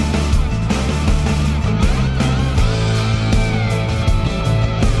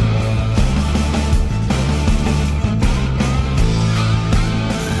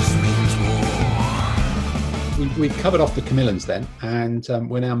 We've covered off the Camillans then, and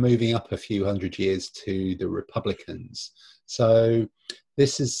we're now moving up a few hundred years to the Republicans. So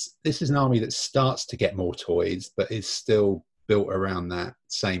this is an army that starts to get more toys, but is still built around that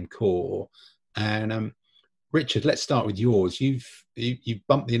same core. And Richard, let's start with yours. You've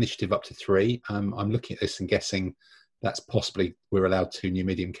bumped the initiative up to 3. I'm looking at this and guessing that's possibly we're allowed 2 new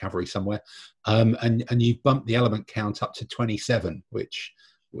medium cavalry somewhere. And you've bumped the element count up to 27, which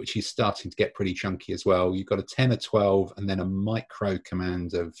is starting to get pretty chunky as well. You've got a 10, a 12, and then a micro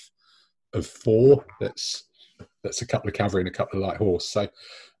command of 4. That's a couple of cavalry and a couple of light horse. So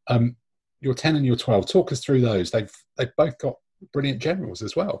your 10 and your 12, talk us through those. They've both got brilliant generals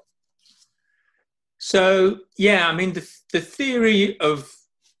as well. So yeah, I mean the theory of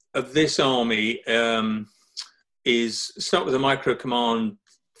this army is start with a micro command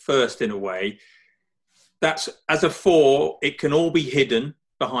first in a way. That's as a 4, it can all be hidden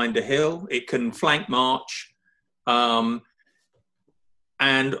behind a hill. It can flank march. And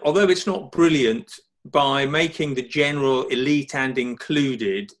although it's not brilliant, by making the general elite and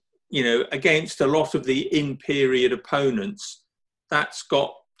included, against a lot of the in-period opponents, that's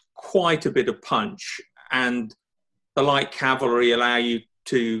got quite a bit of punch. And the light cavalry allow you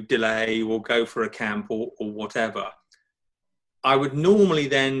to delay or go for a camp or whatever. I would normally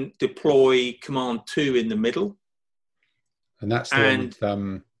then deploy Command 2 in the middle. And that's the one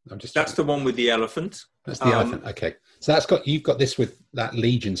with, that's the one with the elephant. That's the elephant. Okay. So you've got this with that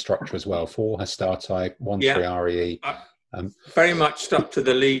Legion structure as well. 4 Hastati, 1 3 RE. Very much stuck to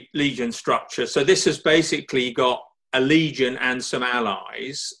the Legion structure. So this has basically got a Legion and some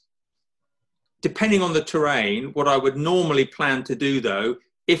allies. Depending on the terrain, what I would normally plan to do, though,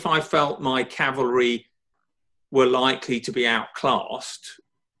 if I felt my cavalry were likely to be outclassed,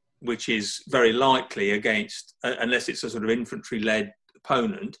 which is very likely against, unless it's a sort of infantry-led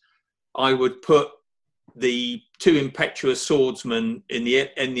opponent, I would put the 2 impetuous swordsmen in the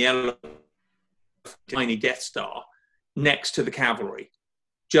tiny Death Star next to the cavalry,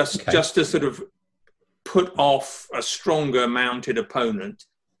 just to sort of put off a stronger mounted opponent,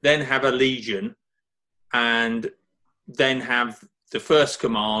 then have a Legion, and then have the first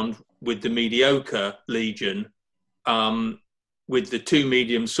command with the mediocre Legion, with the 2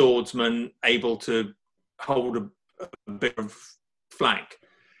 medium swordsmen able to hold a bit of flank.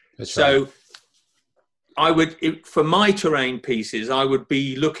 That's so right. I would, for my terrain pieces, I would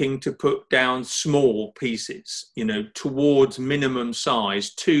be looking to put down small pieces, towards minimum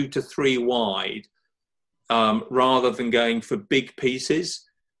size, 2 to 3 wide, rather than going for big pieces.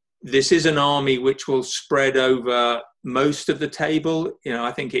 This is an army which will spread over most of the table.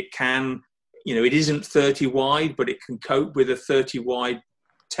 I think it can, it isn't 30 wide, but it can cope with a 30 wide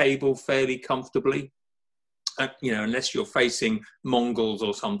table fairly comfortably, unless you're facing Mongols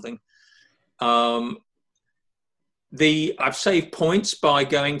or something. I've saved points by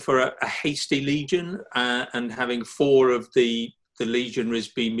going for a hasty Legion and having 4 of the legionaries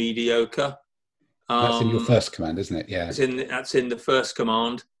be mediocre. That's in your first command, isn't it? Yeah. That's in the first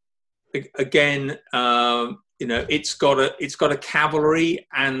command. Again, it's got a cavalry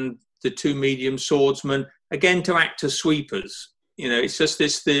and the 2 medium swordsmen, again, to act as sweepers. It's just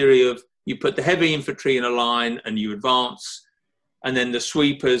this theory of you put the heavy infantry in a line and you advance, and then the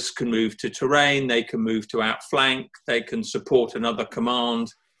sweepers can move to terrain, they can move to outflank, they can support another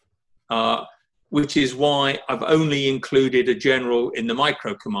command, which is why I've only included a general in the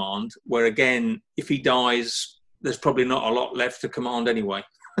micro command, where again, if he dies, there's probably not a lot left to command anyway.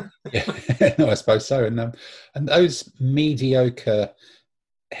 Yeah, no, I suppose so. And those mediocre,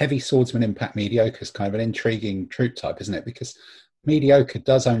 heavy swordsman impact mediocre is kind of an intriguing troop type, isn't it? Because mediocre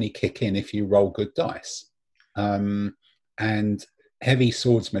does only kick in if you roll good dice. And heavy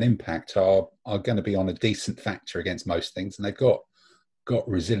swordsman impact are going to be on a decent factor against most things, and they've got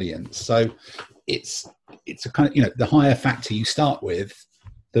resilience. So it's a kind of, the higher factor you start with,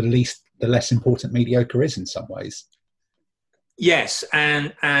 the less important mediocre is in some ways. Yes,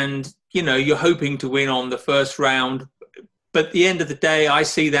 and you're hoping to win on the first round, but at the end of the day, I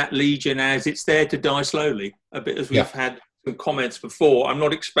see that Legion as it's there to die slowly, a bit as we've had some comments before. I'm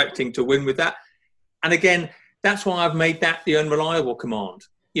not expecting to win with that. And again, that's why I've made that the unreliable command,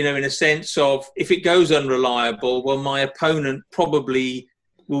 in a sense of, if it goes unreliable, well, my opponent probably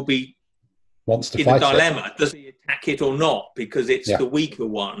will be wants to in fight a dilemma. Does he attack it or not? Because it's the weaker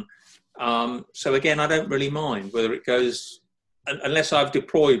one. So again, I don't really mind whether it goes, unless I've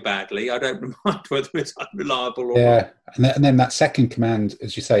deployed badly, I don't mind whether it's unreliable or not. And then that second command,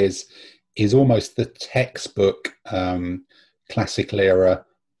 as you say, is almost the textbook classical era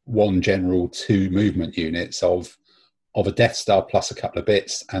 1 general, 2 movement units of a Death Star plus a couple of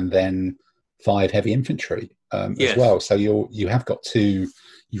bits, and then 5 heavy infantry as well. So you've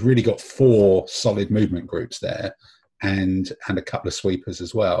really got 4 solid movement groups there, and a couple of sweepers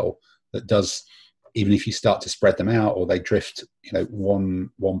as well. That does, even if you start to spread them out or they drift, one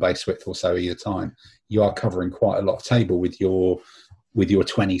base width or so either time, you are covering quite a lot of table with your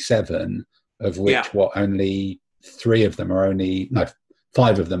 27, of which only 3 of them are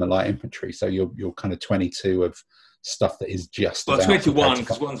 5 of them are light infantry. So you're kind of 22 of stuff that is just about 21,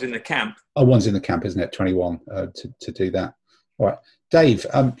 because one's in the camp. Oh, one's in the camp, isn't it? 21 to do that. All right, Dave.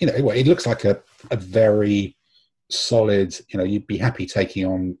 It looks like a very solid. You'd be happy taking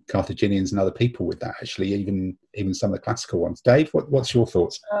on Carthaginians and other people with that. Actually, even some of the classical ones. Dave, what's your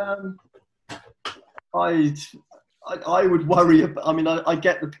thoughts? I would worry about. I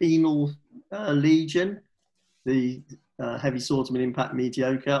get the penal Legion, the heavy swordsman impact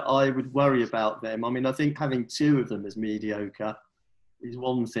mediocre. I would worry about them. I think having 2 of them as mediocre is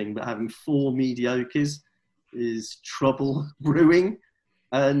one thing, but having 4 mediocres is trouble brewing.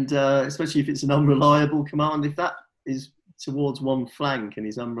 and especially if it's an unreliable command. If that is towards one flank and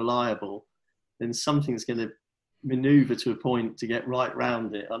is unreliable, then something's going to manoeuvre to a point to get right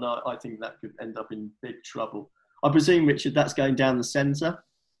round it, and I think that could end up in big trouble. I presume, Richard, that's going down the centre?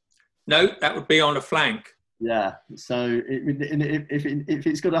 No, that would be on a flank. Yeah, so if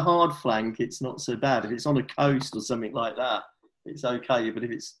it's got a hard flank, it's not so bad. If it's on a coast or something like that, it's okay. But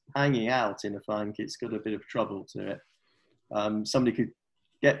if it's hanging out in a flank, it's got a bit of trouble to it. Somebody could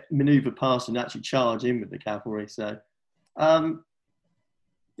manoeuvre past and actually charge in with the cavalry. So,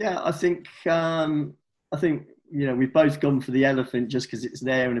 yeah, I think we've both gone for the elephant just because it's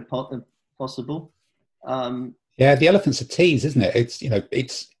there and possible. Yeah, the elephant's a tease, isn't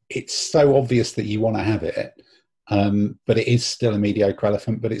it? It's so obvious that you want to have it, but it is still a mediocre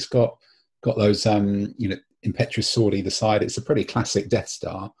elephant. But it's got those impetuous sword either side. It's a pretty classic Death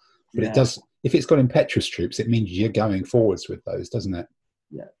Star. But it does, if it's got impetuous troops, it means you're going forwards with those, doesn't it?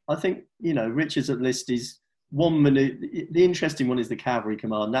 Yeah, I think Richard's list is one maneuver. The interesting one is the cavalry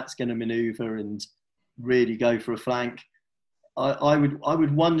command. That's going to manoeuvre and really go for a flank. I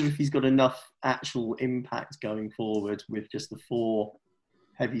would wonder if he's got enough actual impact going forward with just the 4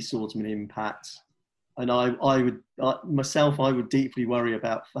 heavy swordsman impacts. And I would deeply worry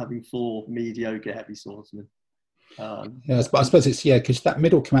about having 4 mediocre heavy swordsmen. I suppose it's, because that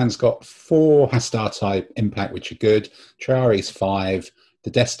middle command's got 4 Hastati impact, which are good. Triari's 5. The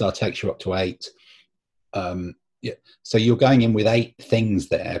Death Star takes you up to 8. So you're going in with 8 things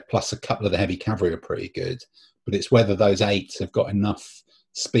there, plus a couple of the heavy cavalry are pretty good. But it's whether those 8 have got enough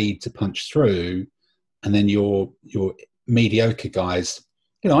speed to punch through, and then your mediocre guys.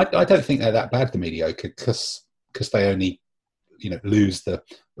 I don't think they're that bad, the mediocre, because they only, lose the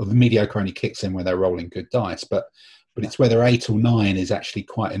mediocre only kicks in when they're rolling good dice. But it's whether 8 or 9 is actually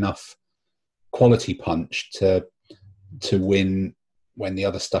quite enough quality punch to win when the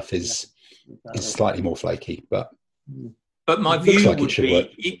other stuff is slightly more flaky. But my view would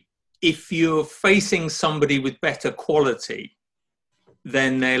be, if you're facing somebody with better quality,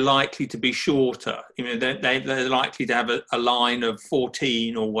 then they're likely to be shorter. They're likely to have a line of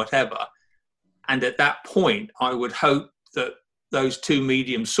 14 or whatever. And at that point, I would hope that those 2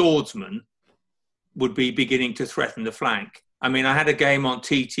 medium swordsmen would be beginning to threaten the flank. I had a game on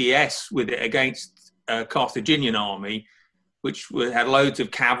TTS with it against a Carthaginian army, which had loads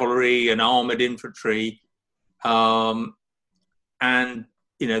of cavalry and armoured infantry. And,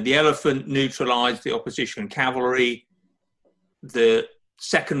 the elephant neutralised the opposition cavalry. The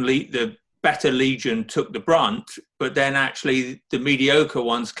better legion took the brunt, but then actually the mediocre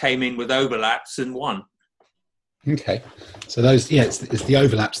ones came in with overlaps and won. Okay, so those, it's the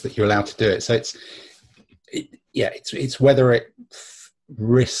overlaps that you're allowed to do it. So it's whether it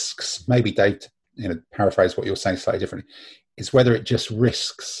risks, maybe Dave, paraphrase what you're saying slightly differently, it's whether it just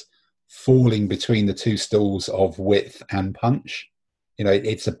risks falling between the 2 stools of width and punch.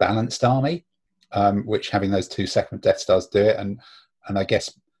 It's a balanced army, which having those 2 second Death Stars do it, and I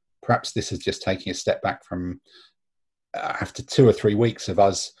guess perhaps this is just taking a step back from after 2 or 3 weeks of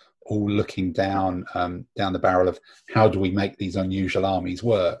us all looking down the barrel of how do we make these unusual armies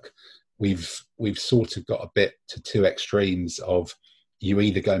work. We've sort of got a bit to 2 extremes of you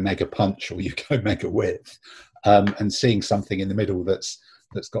either go mega punch or you go mega width, and seeing something in the middle that's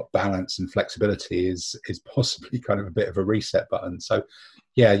got balance and flexibility is possibly kind of a bit of a reset button. So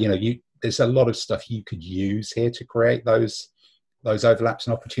there's a lot of stuff you could use here to create those overlaps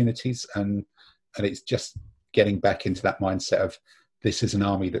and opportunities, and it's just getting back into that mindset of this is an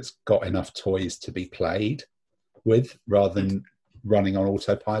army that's got enough toys to be played with rather than running on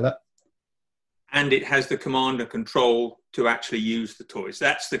autopilot. And it has the command and control to actually use the toys.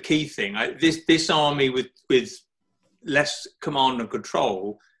 That's the key thing. This army with less command and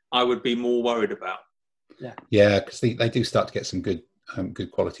control, I would be more worried about. Yeah, because they do start to get some good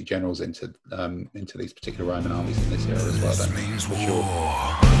quality generals into these particular Roman armies in this era as well. This means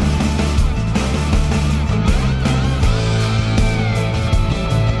war.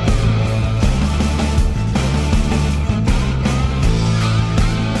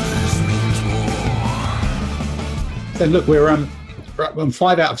 So look, we're on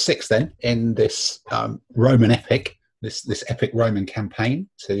 5 out of 6 then in this Roman epic, this epic Roman campaign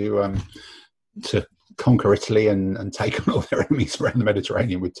to conquer Italy and take on all their enemies around the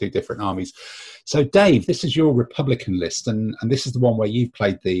Mediterranean with 2 different armies. So Dave, this is your Republican list, and this is the one where you've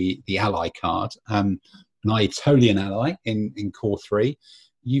played the ally card, an Aetolian ally in core 3.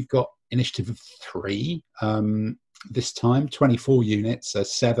 You've got initiative of 3 this time, 24 units, a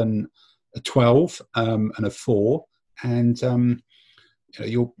 7, a 12, and a 4. And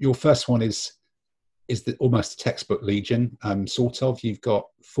your first one is is almost a textbook legion, sort of. You've got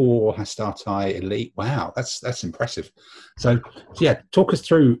 4 Hastati elite. Wow, that's impressive. So yeah, talk us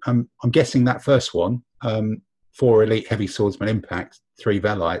through. I'm guessing that first one, 4 elite heavy swordsman impact, 3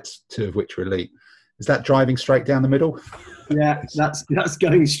 Velites, 2 of which are elite. Is that driving straight down the middle? Yeah, that's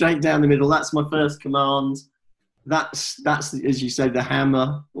going straight down the middle. That's my first command. That's as you say, the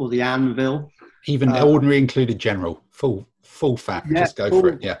hammer or the anvil. Even ordinary included general, full fat. Yeah, just go for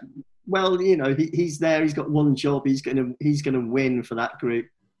it. Yeah. Well, he's there. He's got one job. He's gonna win for that group.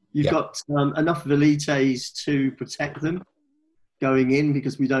 You've got enough velites to protect them going in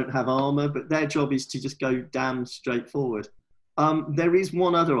because we don't have armor. But their job is to just go damn straightforward. There is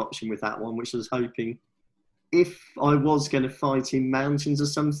one other option with that one, which I was hoping, if I was going to fight in mountains or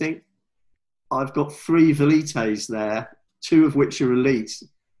something, I've got 3 velites there, 2 of which are elite.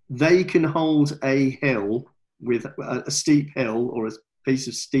 They can hold a hill with a steep hill or a piece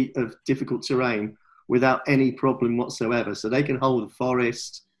of difficult terrain without any problem whatsoever. So they can hold a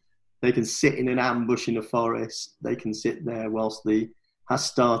forest. They can sit in an ambush in a forest. They can sit there whilst the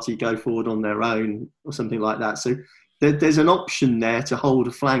Hastati go forward on their own or something like that. So there's an option there to hold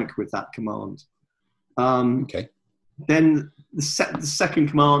a flank with that command. Okay. Then the second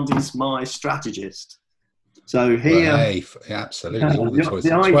command is my strategist. So here, absolutely, all the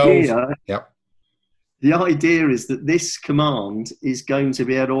choices. The idea is that this command is going to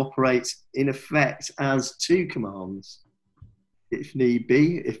be able to operate in effect as 2 commands, if need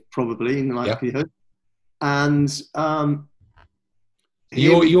be, if probably in likelihood. And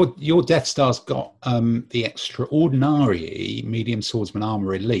your Death Star's got the extraordinary medium swordsman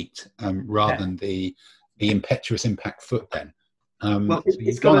armor elite rather than the impetuous impact foot. Then, well, so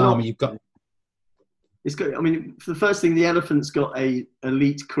you've got armor. You've got. It's got. I mean, for the first thing, the elephant's got a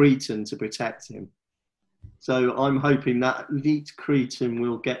elite Cretan to protect him. So I'm hoping that elite Cretan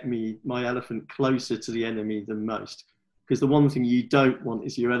will get my elephant closer to the enemy than most. Because the one thing you don't want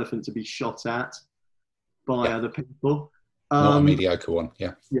is your elephant to be shot at by other people. Not a mediocre one,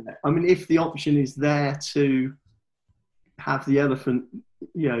 yeah. I mean, if the option is there to have the elephant,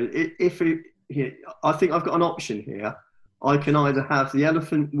 I think I've got an option here. I can either have the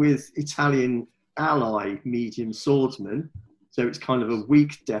elephant with Italian ally medium swordsman, so it's kind of a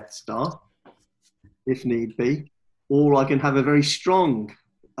weak Death Star, if need be, or I can have a very strong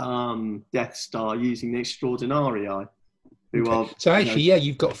Death Star using the Extraordinarii, who are... So actually,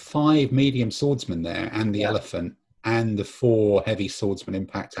 you've got 5 medium swordsmen there, and the elephant, and the 4 heavy swordsman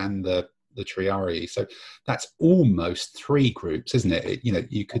impact, and the Triarii. So that's almost 3 groups, isn't it?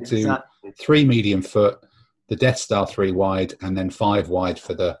 You could do 3 medium foot, the Death Star 3 wide, and then 5 wide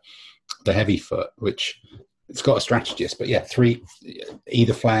for the heavy foot, which it's got a strategist, but 3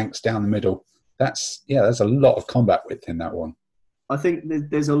 either flanks down the middle. That's there's a lot of combat width in that one. I think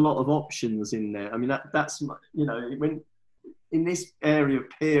there's a lot of options in there. I mean, that's when in this area of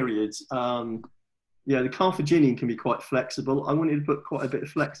periods, the Carthaginian can be quite flexible. I wanted to put quite a bit of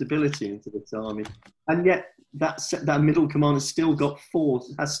flexibility into this army, and yet that middle command has still got 4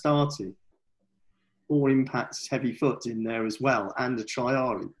 Hastati, 4 impacts heavy foot in there as well, and a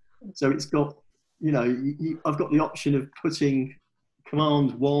Triarii. So it's got I've got the option of putting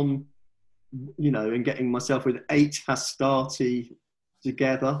command 1. And getting myself with 8 Hastati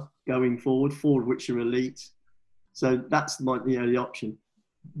together going forward, 4 of which are elite. So that's the option.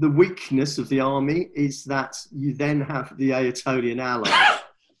 The weakness of the army is that you then have the Aetolian ally,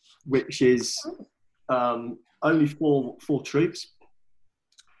 which is only 4 troops.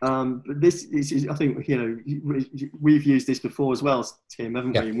 But this is, I think, we've used this before as well, Tim,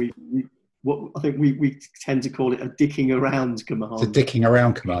 haven't we? And I think we tend to call it a dicking around command. It's a dicking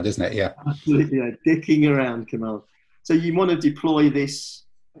around command, isn't it? Yeah. Absolutely, dicking around command. So you want to deploy this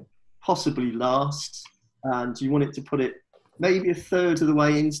possibly last, and you want it to put it maybe a third of the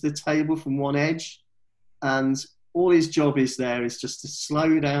way into the table from one edge, and all his job is just to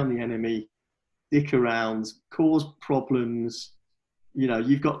slow down the enemy, dick around, cause problems.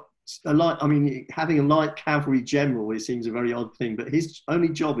 You've got having a light cavalry general, it seems a very odd thing, but his only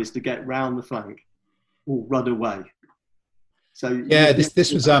job is to get round the flank or run away. So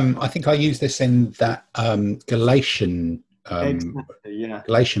this was I think I used this in that Galatian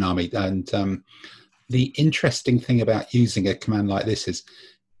Galatian army, and the interesting thing about using a command like this is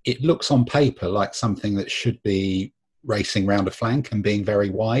it looks on paper like something that should be racing round a flank and being very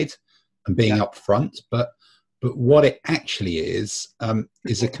wide and being up front, but what it actually is a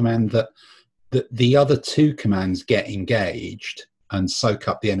command that the other 2 commands get engaged and soak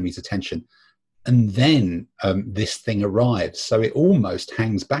up the enemy's attention, and then this thing arrives. So it almost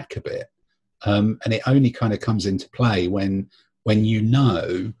hangs back a bit, and it only kind of comes into play when you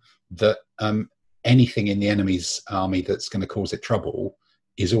know that anything in the enemy's army that's going to cause it trouble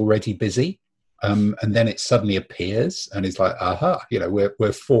is already busy. And then it suddenly appears and it's like, aha,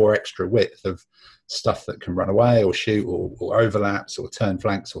 we're 4 extra width of stuff that can run away or shoot or overlaps or turn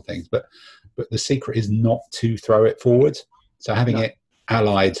flanks or things. But the secret is not to throw it forward. So having it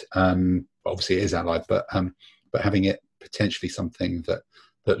allied, obviously it is allied, but having it potentially something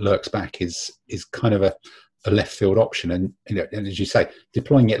that lurks back is kind of a left field option. And and as you say,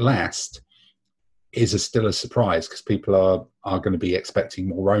 deploying it last is still a surprise because people are going to be expecting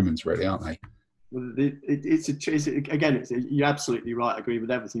more Romans, really, aren't they? Well, you're absolutely right. I agree with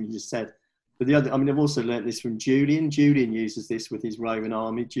everything you just said. But I've also learned this from Julian. Julian uses this with his Roman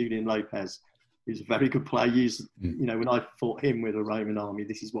army. Julian Lopez, who's a very good player, when I fought him with a Roman army,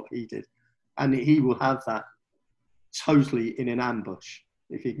 this is what he did. And he will have that totally in an ambush.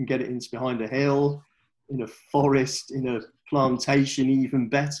 If he can get it in behind a hill, in a forest, in a plantation, even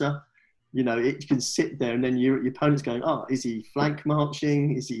better. It can sit there and then your opponent's going, is he flank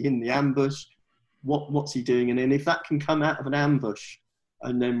marching? Is he in the ambush? What's he doing? And then if that can come out of an ambush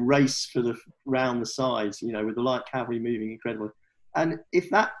and then race round the sides, with the light cavalry moving incredibly. And if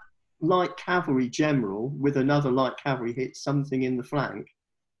that light cavalry general with another light cavalry hits something in the flank,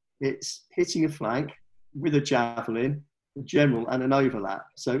 it's hitting a flank with a javelin, a general and an overlap.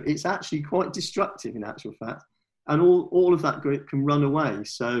 So it's actually quite destructive in actual fact. And all of that group can run away.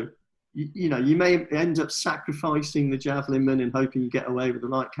 So, you may end up sacrificing the javelin men and hoping you get away with the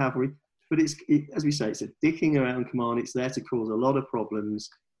light cavalry. But as we say, it's a dicking around command. It's there to cause a lot of problems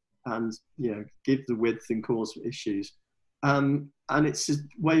and, give the width and cause issues. And it's a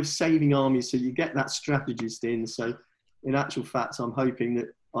way of saving armies. So you get that strategist in. So in actual fact, I'm hoping that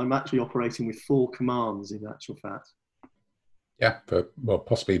I'm actually operating with 4 commands in actual fact. Yeah,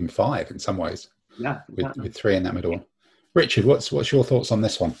 possibly even 5 in some ways. Yeah, exactly. with 3 in that middle one. Richard, what's your thoughts on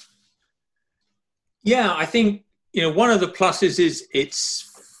this one? Yeah, I think one of the pluses is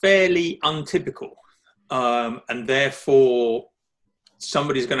it's fairly untypical, and therefore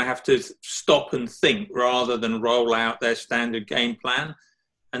somebody's going to have to stop and think rather than roll out their standard game plan,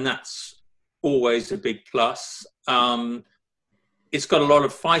 and that's always a big plus. It's got a lot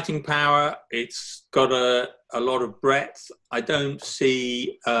of fighting power. It's got a lot of breadth. I don't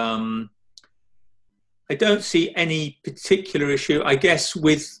see any particular issue. I guess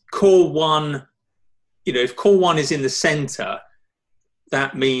with core 1, if core 1 is in the center,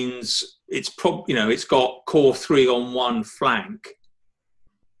 that means it's got core 3 on one flank.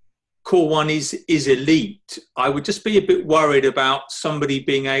 Core 1 is elite. I would just be a bit worried about somebody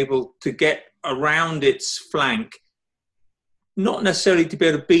being able to get around its flank, not necessarily to be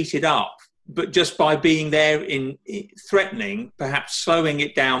able to beat it up, but just by being there in threatening, perhaps slowing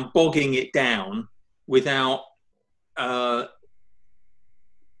it down, bogging it down without,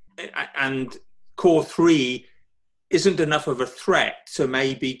 and core 3 isn't enough of a threat to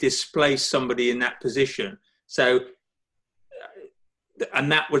maybe displace somebody in that position. So,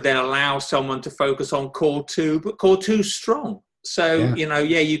 and that would then allow someone to focus on core 2, but core 2's strong. So,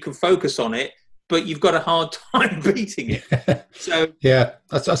 you can focus on it, but you've got a hard time beating it. So yeah,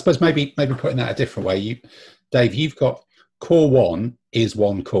 I suppose maybe putting that a different way. Dave, you've got core 1 is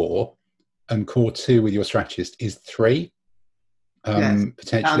 1 core, and core 2 with your strategist is 3,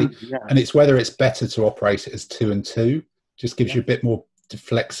 potentially. And it's whether it's better to operate it as 2 and 2. Just gives you a bit more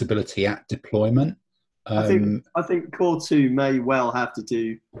flexibility at deployment. I think core 2 may well have to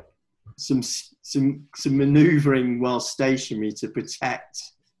do some manoeuvring while stationary to protect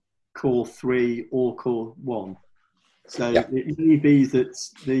core 3 or core 1. So it may be that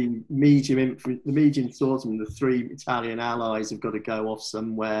the medium swordsmen, the 3 Italian allies have got to go off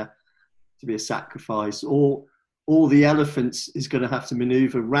somewhere to be a sacrifice, or the elephants is going to have to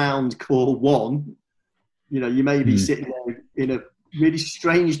manoeuvre round core 1. You may be sitting there in a really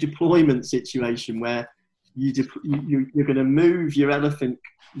strange deployment situation where you're going to move your elephant,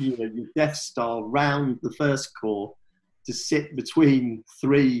 your Death Star round the first core to sit between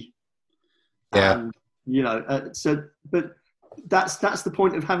 3. And, but that's the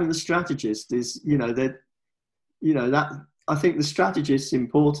point of having the strategist is, that I think the strategist's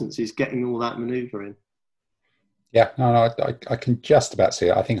importance is getting all that manoeuvring. Yeah, no, I can just about see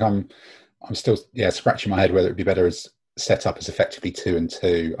it. I think I'm still scratching my head whether it'd be better as set up as effectively 2 and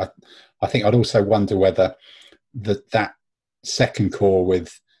 2. I think I'd also wonder whether that second corps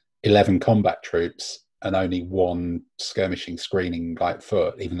with 11 combat troops and only 1 skirmishing screening light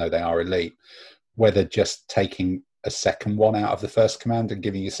foot, even though they are elite, whether just taking a second one out of the first command and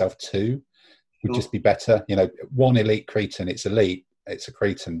giving yourself 2 would just be better. 1 elite Cretan, it's elite, it's a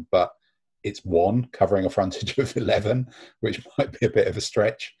Cretan, but it's 1 covering a frontage of 11, which might be a bit of a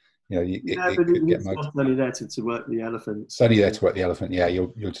stretch. But could get it's most. not only there to work the elephants. It's only there to work the elephant. Yeah,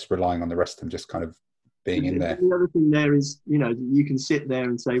 you're just relying on the rest of them just kind of being in there. The other thing there is, you can sit there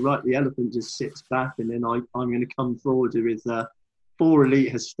and say, right, the elephant just sits back, and then I'm going to come forward with 4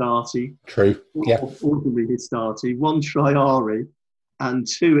 elite Hastati, True. 4 ordinary Hastati, 1 Triari, and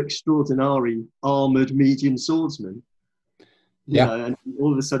 2 extraordinary armoured medium swordsmen. And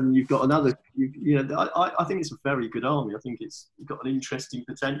all of a sudden you've got another. I think it's a very good army. I think it's got an interesting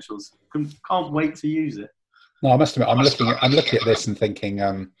potentials. Can't wait to use it. No, I must admit, I'm looking at this and thinking,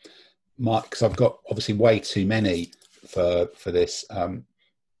 because I've got obviously way too many for this.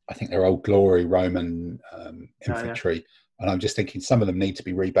 I think they're old glory Roman infantry, and I'm just thinking some of them need to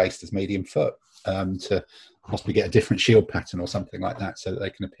be rebased as medium foot to possibly get a different shield pattern or something like that, so that they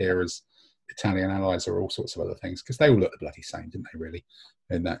can appear as Italian allies or all sorts of other things, because they all look the bloody same, didn't they, really,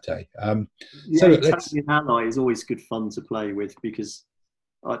 in that day? Italian ally is always good fun to play with, because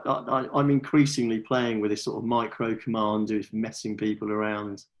I'm increasingly playing with this sort of micro command who's messing people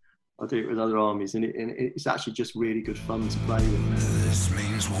around. I do it with other armies, and it's actually just really good fun to play with. This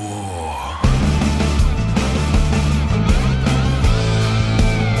means war.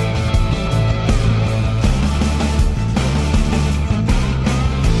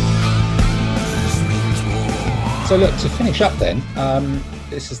 So look, to finish up then,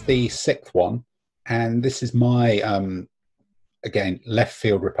 this is the 6th one, and this is my, again, left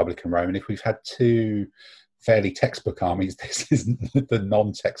field Republican Roman. If we've had 2 fairly textbook armies, this is the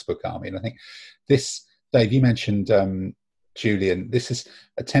non-textbook army. And I think this, Dave, you mentioned, Julian, this is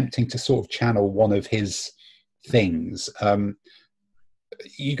attempting to sort of channel one of his things.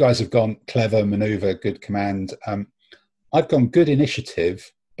 You guys have gone clever, maneuver, good command. I've gone good initiative,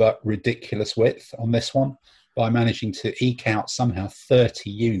 but ridiculous width on this one, by managing to eke out somehow 30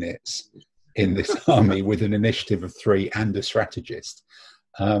 units in this army with an initiative of 3 and a strategist.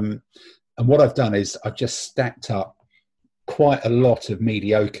 And what I've done is I've just stacked up quite a lot of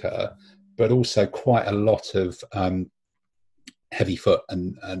mediocre, but also quite a lot of heavy foot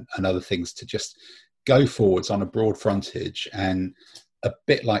and other things to just go forwards on a broad frontage, and a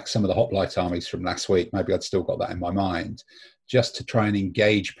bit like some of the hoplite armies from last week, maybe I'd still got that in my mind, just to try and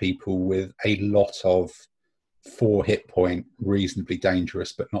engage people with a lot of 4 hit point, reasonably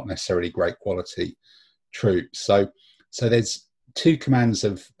dangerous, but not necessarily great quality troops. So there's 2 commands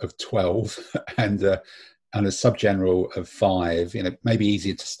of 12 and a subgeneral of 5. Maybe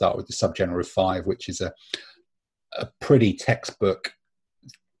easier to start with the subgeneral of 5, which is a pretty textbook,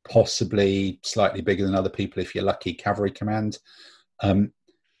 possibly slightly bigger than other people if you're lucky, cavalry command. 1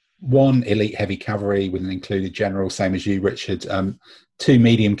 elite heavy cavalry with an included general, same as you, Richard. 2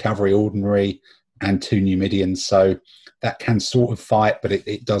 medium cavalry ordinary, and 2 Numidians. So that can sort of fight, but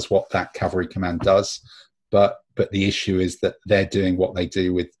it does what that cavalry command does. But the issue is that they're doing what they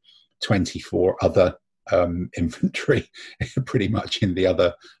do with 24 other infantry, pretty much in the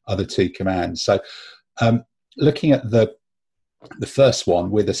other 2 commands. So looking at the first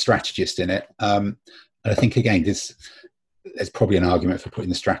one with a strategist in it, and I think again there's probably an argument for putting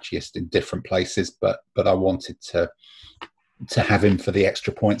the strategist in different places, but I wanted to have him for the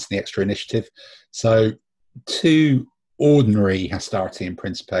extra points and the extra initiative. So 2 ordinary Hastati and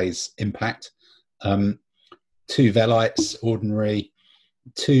Principes impact, 2 Velites ordinary,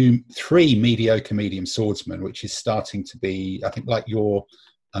 3 mediocre medium swordsmen, which is starting to be, I think, like your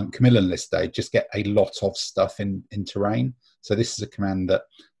Camillan list, Dave, just get a lot of stuff in terrain. So this is a command that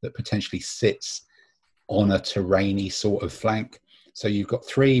potentially sits on a terrainy sort of flank. So you've got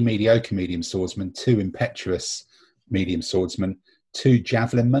 3 mediocre medium swordsmen, 2 impetuous medium swordsmen, 2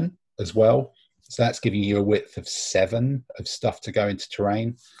 javelinmen as well. So that's giving you a width of 7 of stuff to go into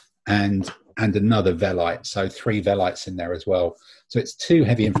terrain, and another Velite. So 3 Velites in there as well. So it's 2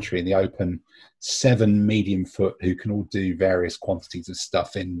 heavy infantry in the open, 7 medium foot who can all do various quantities of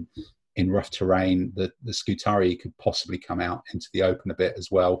stuff in rough terrain. The Scutari could possibly come out into the open a bit as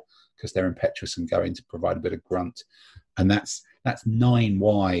well, because they're impetuous and going to provide a bit of grunt. And that's 9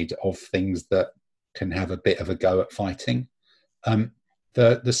 wide of things that can have a bit of a go at fighting.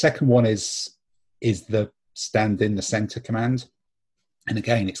 The second one is the stand in the center command, and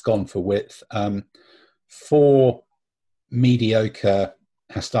again it's gone for width. 4 mediocre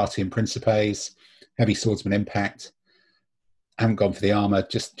Hastati and Principes, heavy swordsman impact. Haven't gone for the armor,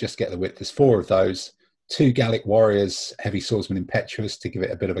 just get the width. There's 4 of those. 2 Gallic warriors, heavy swordsman impetuous, to give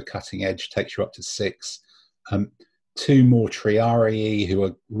it a bit of a cutting edge, takes you up to 6. 2 more Triarii who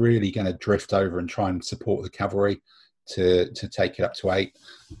are really going to drift over and try and support the cavalry to take it up to 8,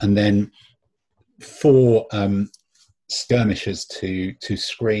 and then 4 skirmishers to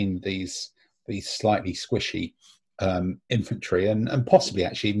screen these slightly squishy infantry, and possibly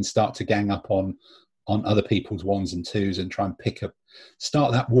actually even start to gang up on other people's ones and twos and try and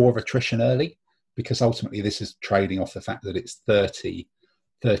start that war of attrition early, because ultimately this is trading off the fact that it's 30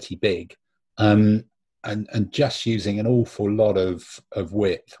 big, and just using an awful lot of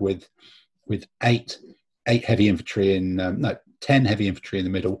width with 8 heavy infantry in 10 heavy infantry in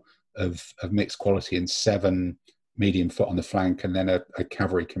the middle of mixed quality and 7 medium foot on the flank, and then a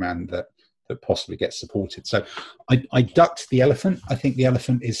cavalry command that possibly gets supported. So I ducked the elephant. I think the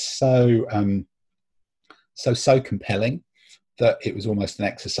elephant is so compelling that it was almost an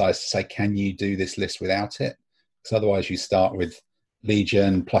exercise to say, can you do this list without it? Because otherwise you start with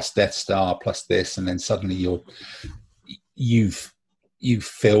Legion plus Death Star plus this, and then suddenly you've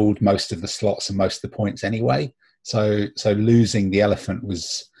filled most of the slots and most of the points anyway. So losing the elephant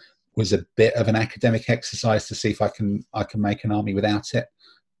was a bit of an academic exercise to see if I can make an army without it.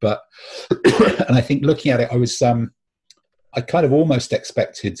 But and I think looking at it, I kind of almost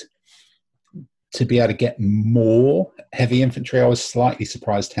expected to be able to get more heavy infantry. I was slightly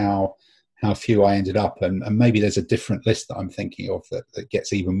surprised how few I ended up, and maybe there's a different list that I'm thinking of that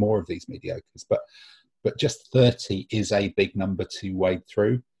gets even more of these mediocres. But just 30 is a big number to wade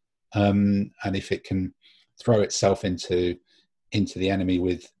through, and if it can throw itself into the enemy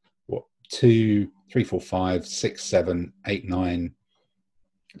with 2, 3, 4, 5, 6, 7, 8, 9,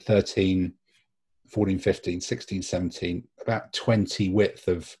 13, 14, 15, 16, 17, about 20 width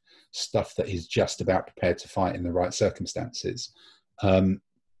of stuff that is just about prepared to fight in the right circumstances,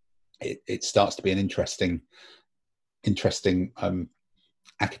 it starts to be an interesting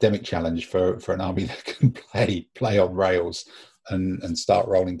academic challenge for an army that can play on rails and start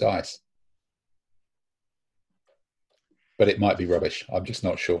rolling dice. But it might be rubbish. I'm just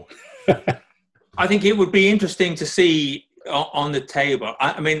not sure. I think it would be interesting to see on the table.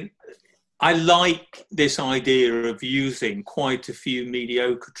 I mean, I like this idea of using quite a few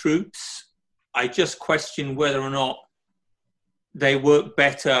mediocre troops. I just question whether or not they work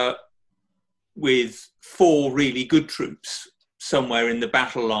better with 4 really good troops somewhere in the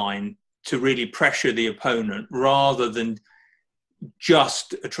battle line to really pressure the opponent rather than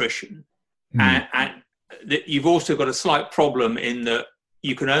just attrition. And you've also got a slight problem in that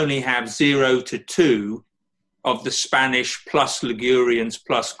you can only have 0 to 2 of the Spanish plus Ligurians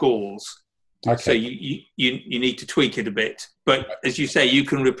plus Gauls. Okay. So you need to tweak it a bit. But as you say, you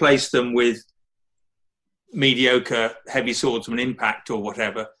can replace them with mediocre heavy swordsman impact or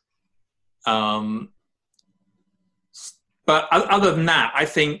whatever. But other than that, I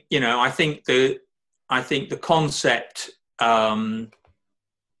think the concept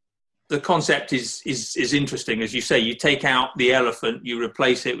is interesting. As you say, you take out the elephant, you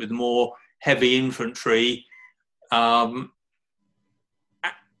replace it with more heavy infantry, and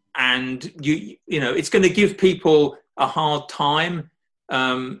it's going to give people a hard time.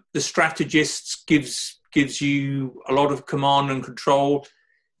 The strategist gives you a lot of command and control.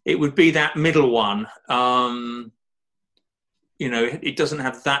 It would be that middle one. It doesn't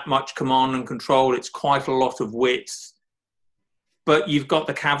have that much command and control. It's quite a lot of width, but you've got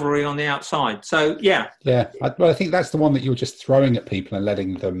the cavalry on the outside. So yeah. I think that's the one that you're just throwing at people and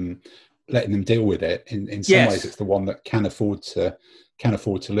letting them deal with it. In some ways, it's the one that can afford to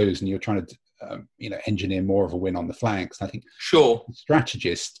lose, and you're trying to engineer more of a win on the flanks. I think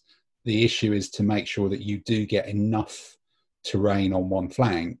strategist, the issue is to make sure that you do get enough terrain on one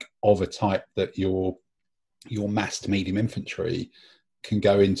flank of a type that your massed medium infantry can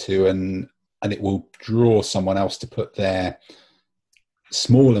go into, and it will draw someone else to put their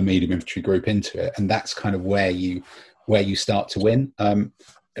smaller medium infantry group into it, and that's kind of where you start to win.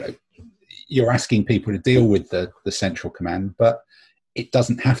 You're asking people to deal with the central command, but it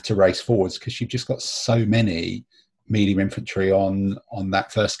doesn't have to race forwards because you've just got so many medium infantry on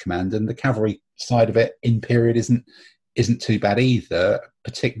that first command, and the cavalry side of it in period isn't too bad either,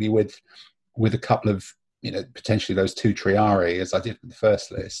 particularly with a couple of potentially those 2 triari, as I did with the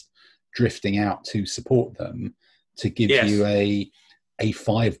first list, drifting out to support them to give you a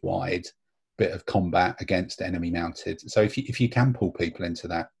 5 wide bit of combat against enemy mounted. So if you can pull people into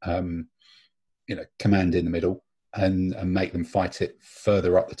that command in the middle and make them fight it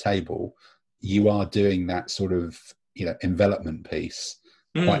further up the table, you are doing that sort of envelopment piece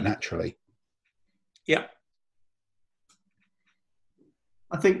quite naturally. Yeah.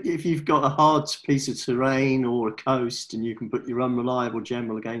 I think if you've got a hard piece of terrain or a coast and you can put your unreliable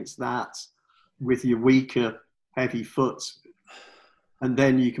general against that with your weaker heavy foot, and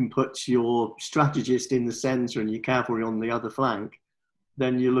then you can put your strategist in the centre and your cavalry on the other flank,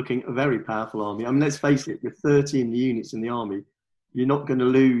 then you're looking at a very powerful army. I mean, let's face it, with 30 in the units in the army, you're not going to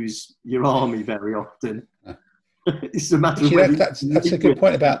lose your army very often. It's a matter Actually, of that's a good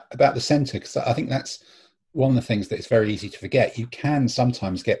point about the centre, because I think that's one of the things that it's very easy to forget. You can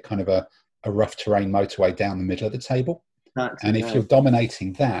sometimes get kind of a rough terrain motorway down the middle of the table. And if you're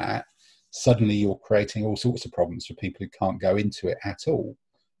dominating that, suddenly you're creating all sorts of problems for people who can't go into it at all.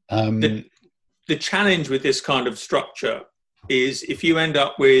 The challenge with this kind of structure is if you end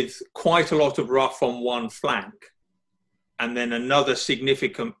up with quite a lot of rough on one flank and then another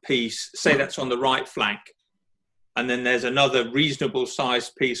significant piece, say that's on the right flank, and then there's another reasonable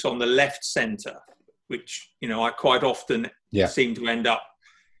sized piece on the left centre, which, you know, I quite often seem to end up,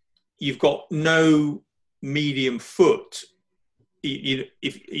 you've got no medium foot.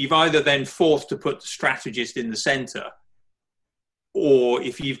 If you've either then forced to put the strategist in the centre, or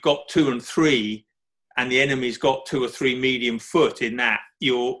if you've got 2 and 3 and the enemy's got 2 or 3 medium foot in that,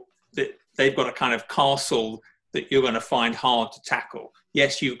 they've got a kind of castle that you're going to find hard to tackle.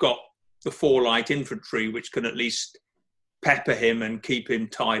 Yes, you've got the 4 light infantry, which can at least pepper him and keep him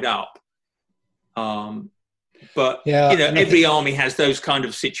tied up. But every army has those kind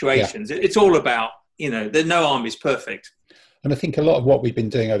of situations. Yeah. It's all about, no army's perfect. And I think a lot of what we've been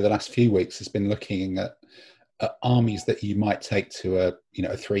doing over the last few weeks has been looking at armies that you might take to a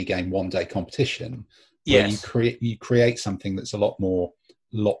 3-game 1-day competition, where you create something that's a lot more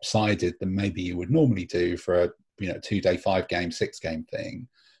lopsided than maybe you would normally do for a 2-day 5-game 6-game thing.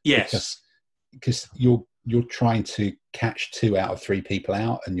 Yes, because you're trying to catch 2 out of 3 people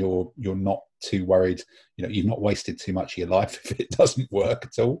out, and you're not too worried. You've not wasted too much of your life if it doesn't work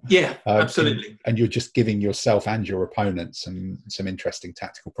at all. Yeah, absolutely. And you're just giving yourself and your opponent some interesting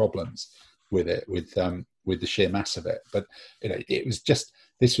tactical problems with it, with the sheer mass of it. But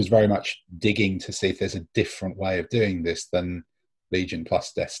this was very much digging to see if there's a different way of doing this than Legion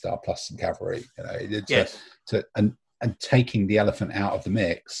plus Death Star plus some cavalry. And taking the elephant out of the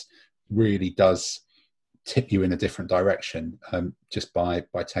mix really does tip you in a different direction, just by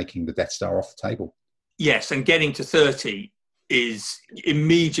taking the Death Star off the table. Yes, and getting to 30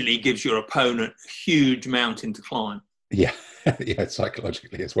 immediately gives your opponent a huge mountain to climb. Yeah,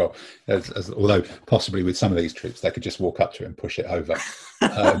 psychologically as well. Although possibly with some of these troops, they could just walk up to it and push it over,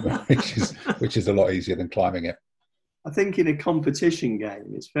 which is a lot easier than climbing it. I think in a competition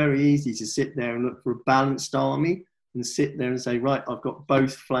game, it's very easy to sit there and look for a balanced army and sit there and say, right, I've got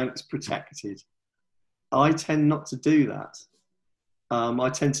both flanks protected. I tend not to do that. I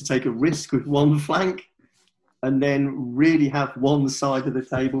tend to take a risk with one flank and then really have one side of the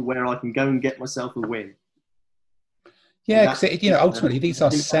table where I can go and get myself a win. Yeah, because ultimately these are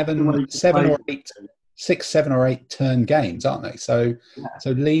 7 or 8, 6, 7 or 8 turn games, aren't they? So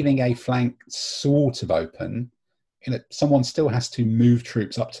leaving a flank sort of open, someone still has to move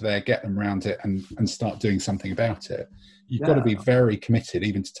troops up to there, get them around it, and start doing something about it. You've got to be very committed,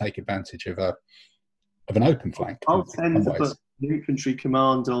 even to take advantage of an open flank. I'll tend to put the infantry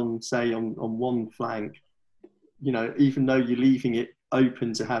command on one flank, even though you're leaving it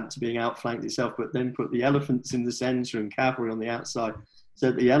open to being outflanked itself, but then put the elephants in the centre and cavalry on the outside,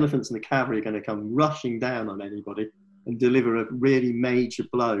 so the elephants and the cavalry are going to come rushing down on anybody and deliver a really major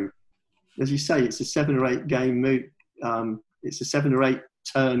blow. As you say, it's a 7 or 8 game move. It's a 7 or 8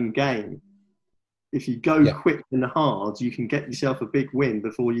 turn game. If you go quick and hard, you can get yourself a big win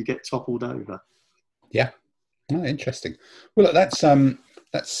before you get toppled over. Yeah, interesting. Well, look,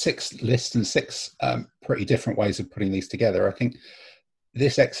 that's 6 lists and 6 pretty different ways of putting these together. I think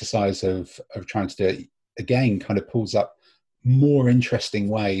this exercise of trying to do it again kind of pulls up more interesting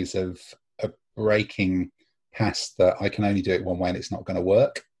ways of breaking past that I can only do it one way and it's not going to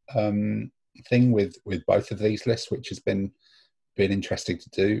work thing with both of these lists, which has been interesting to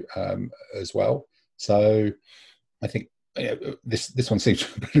do as well. So I think this one seems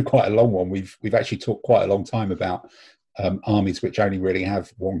to be quite a long one. We've actually talked quite a long time about armies which only really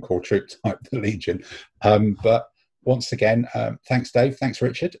have one core troop type, the Legion. But once again, thanks Dave, thanks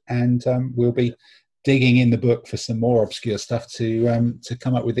Richard, and we'll be digging in the book for some more obscure stuff to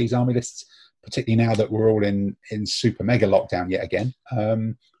come up with these army lists, particularly now that we're all in super mega lockdown yet again,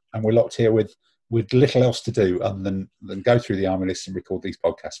 and we're locked here with little else to do other than go through the army lists and record these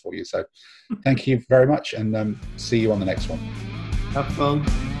podcasts for you. So thank you very much, and see you on the next one. Have fun.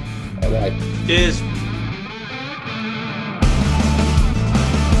 Bye-bye. Cheers.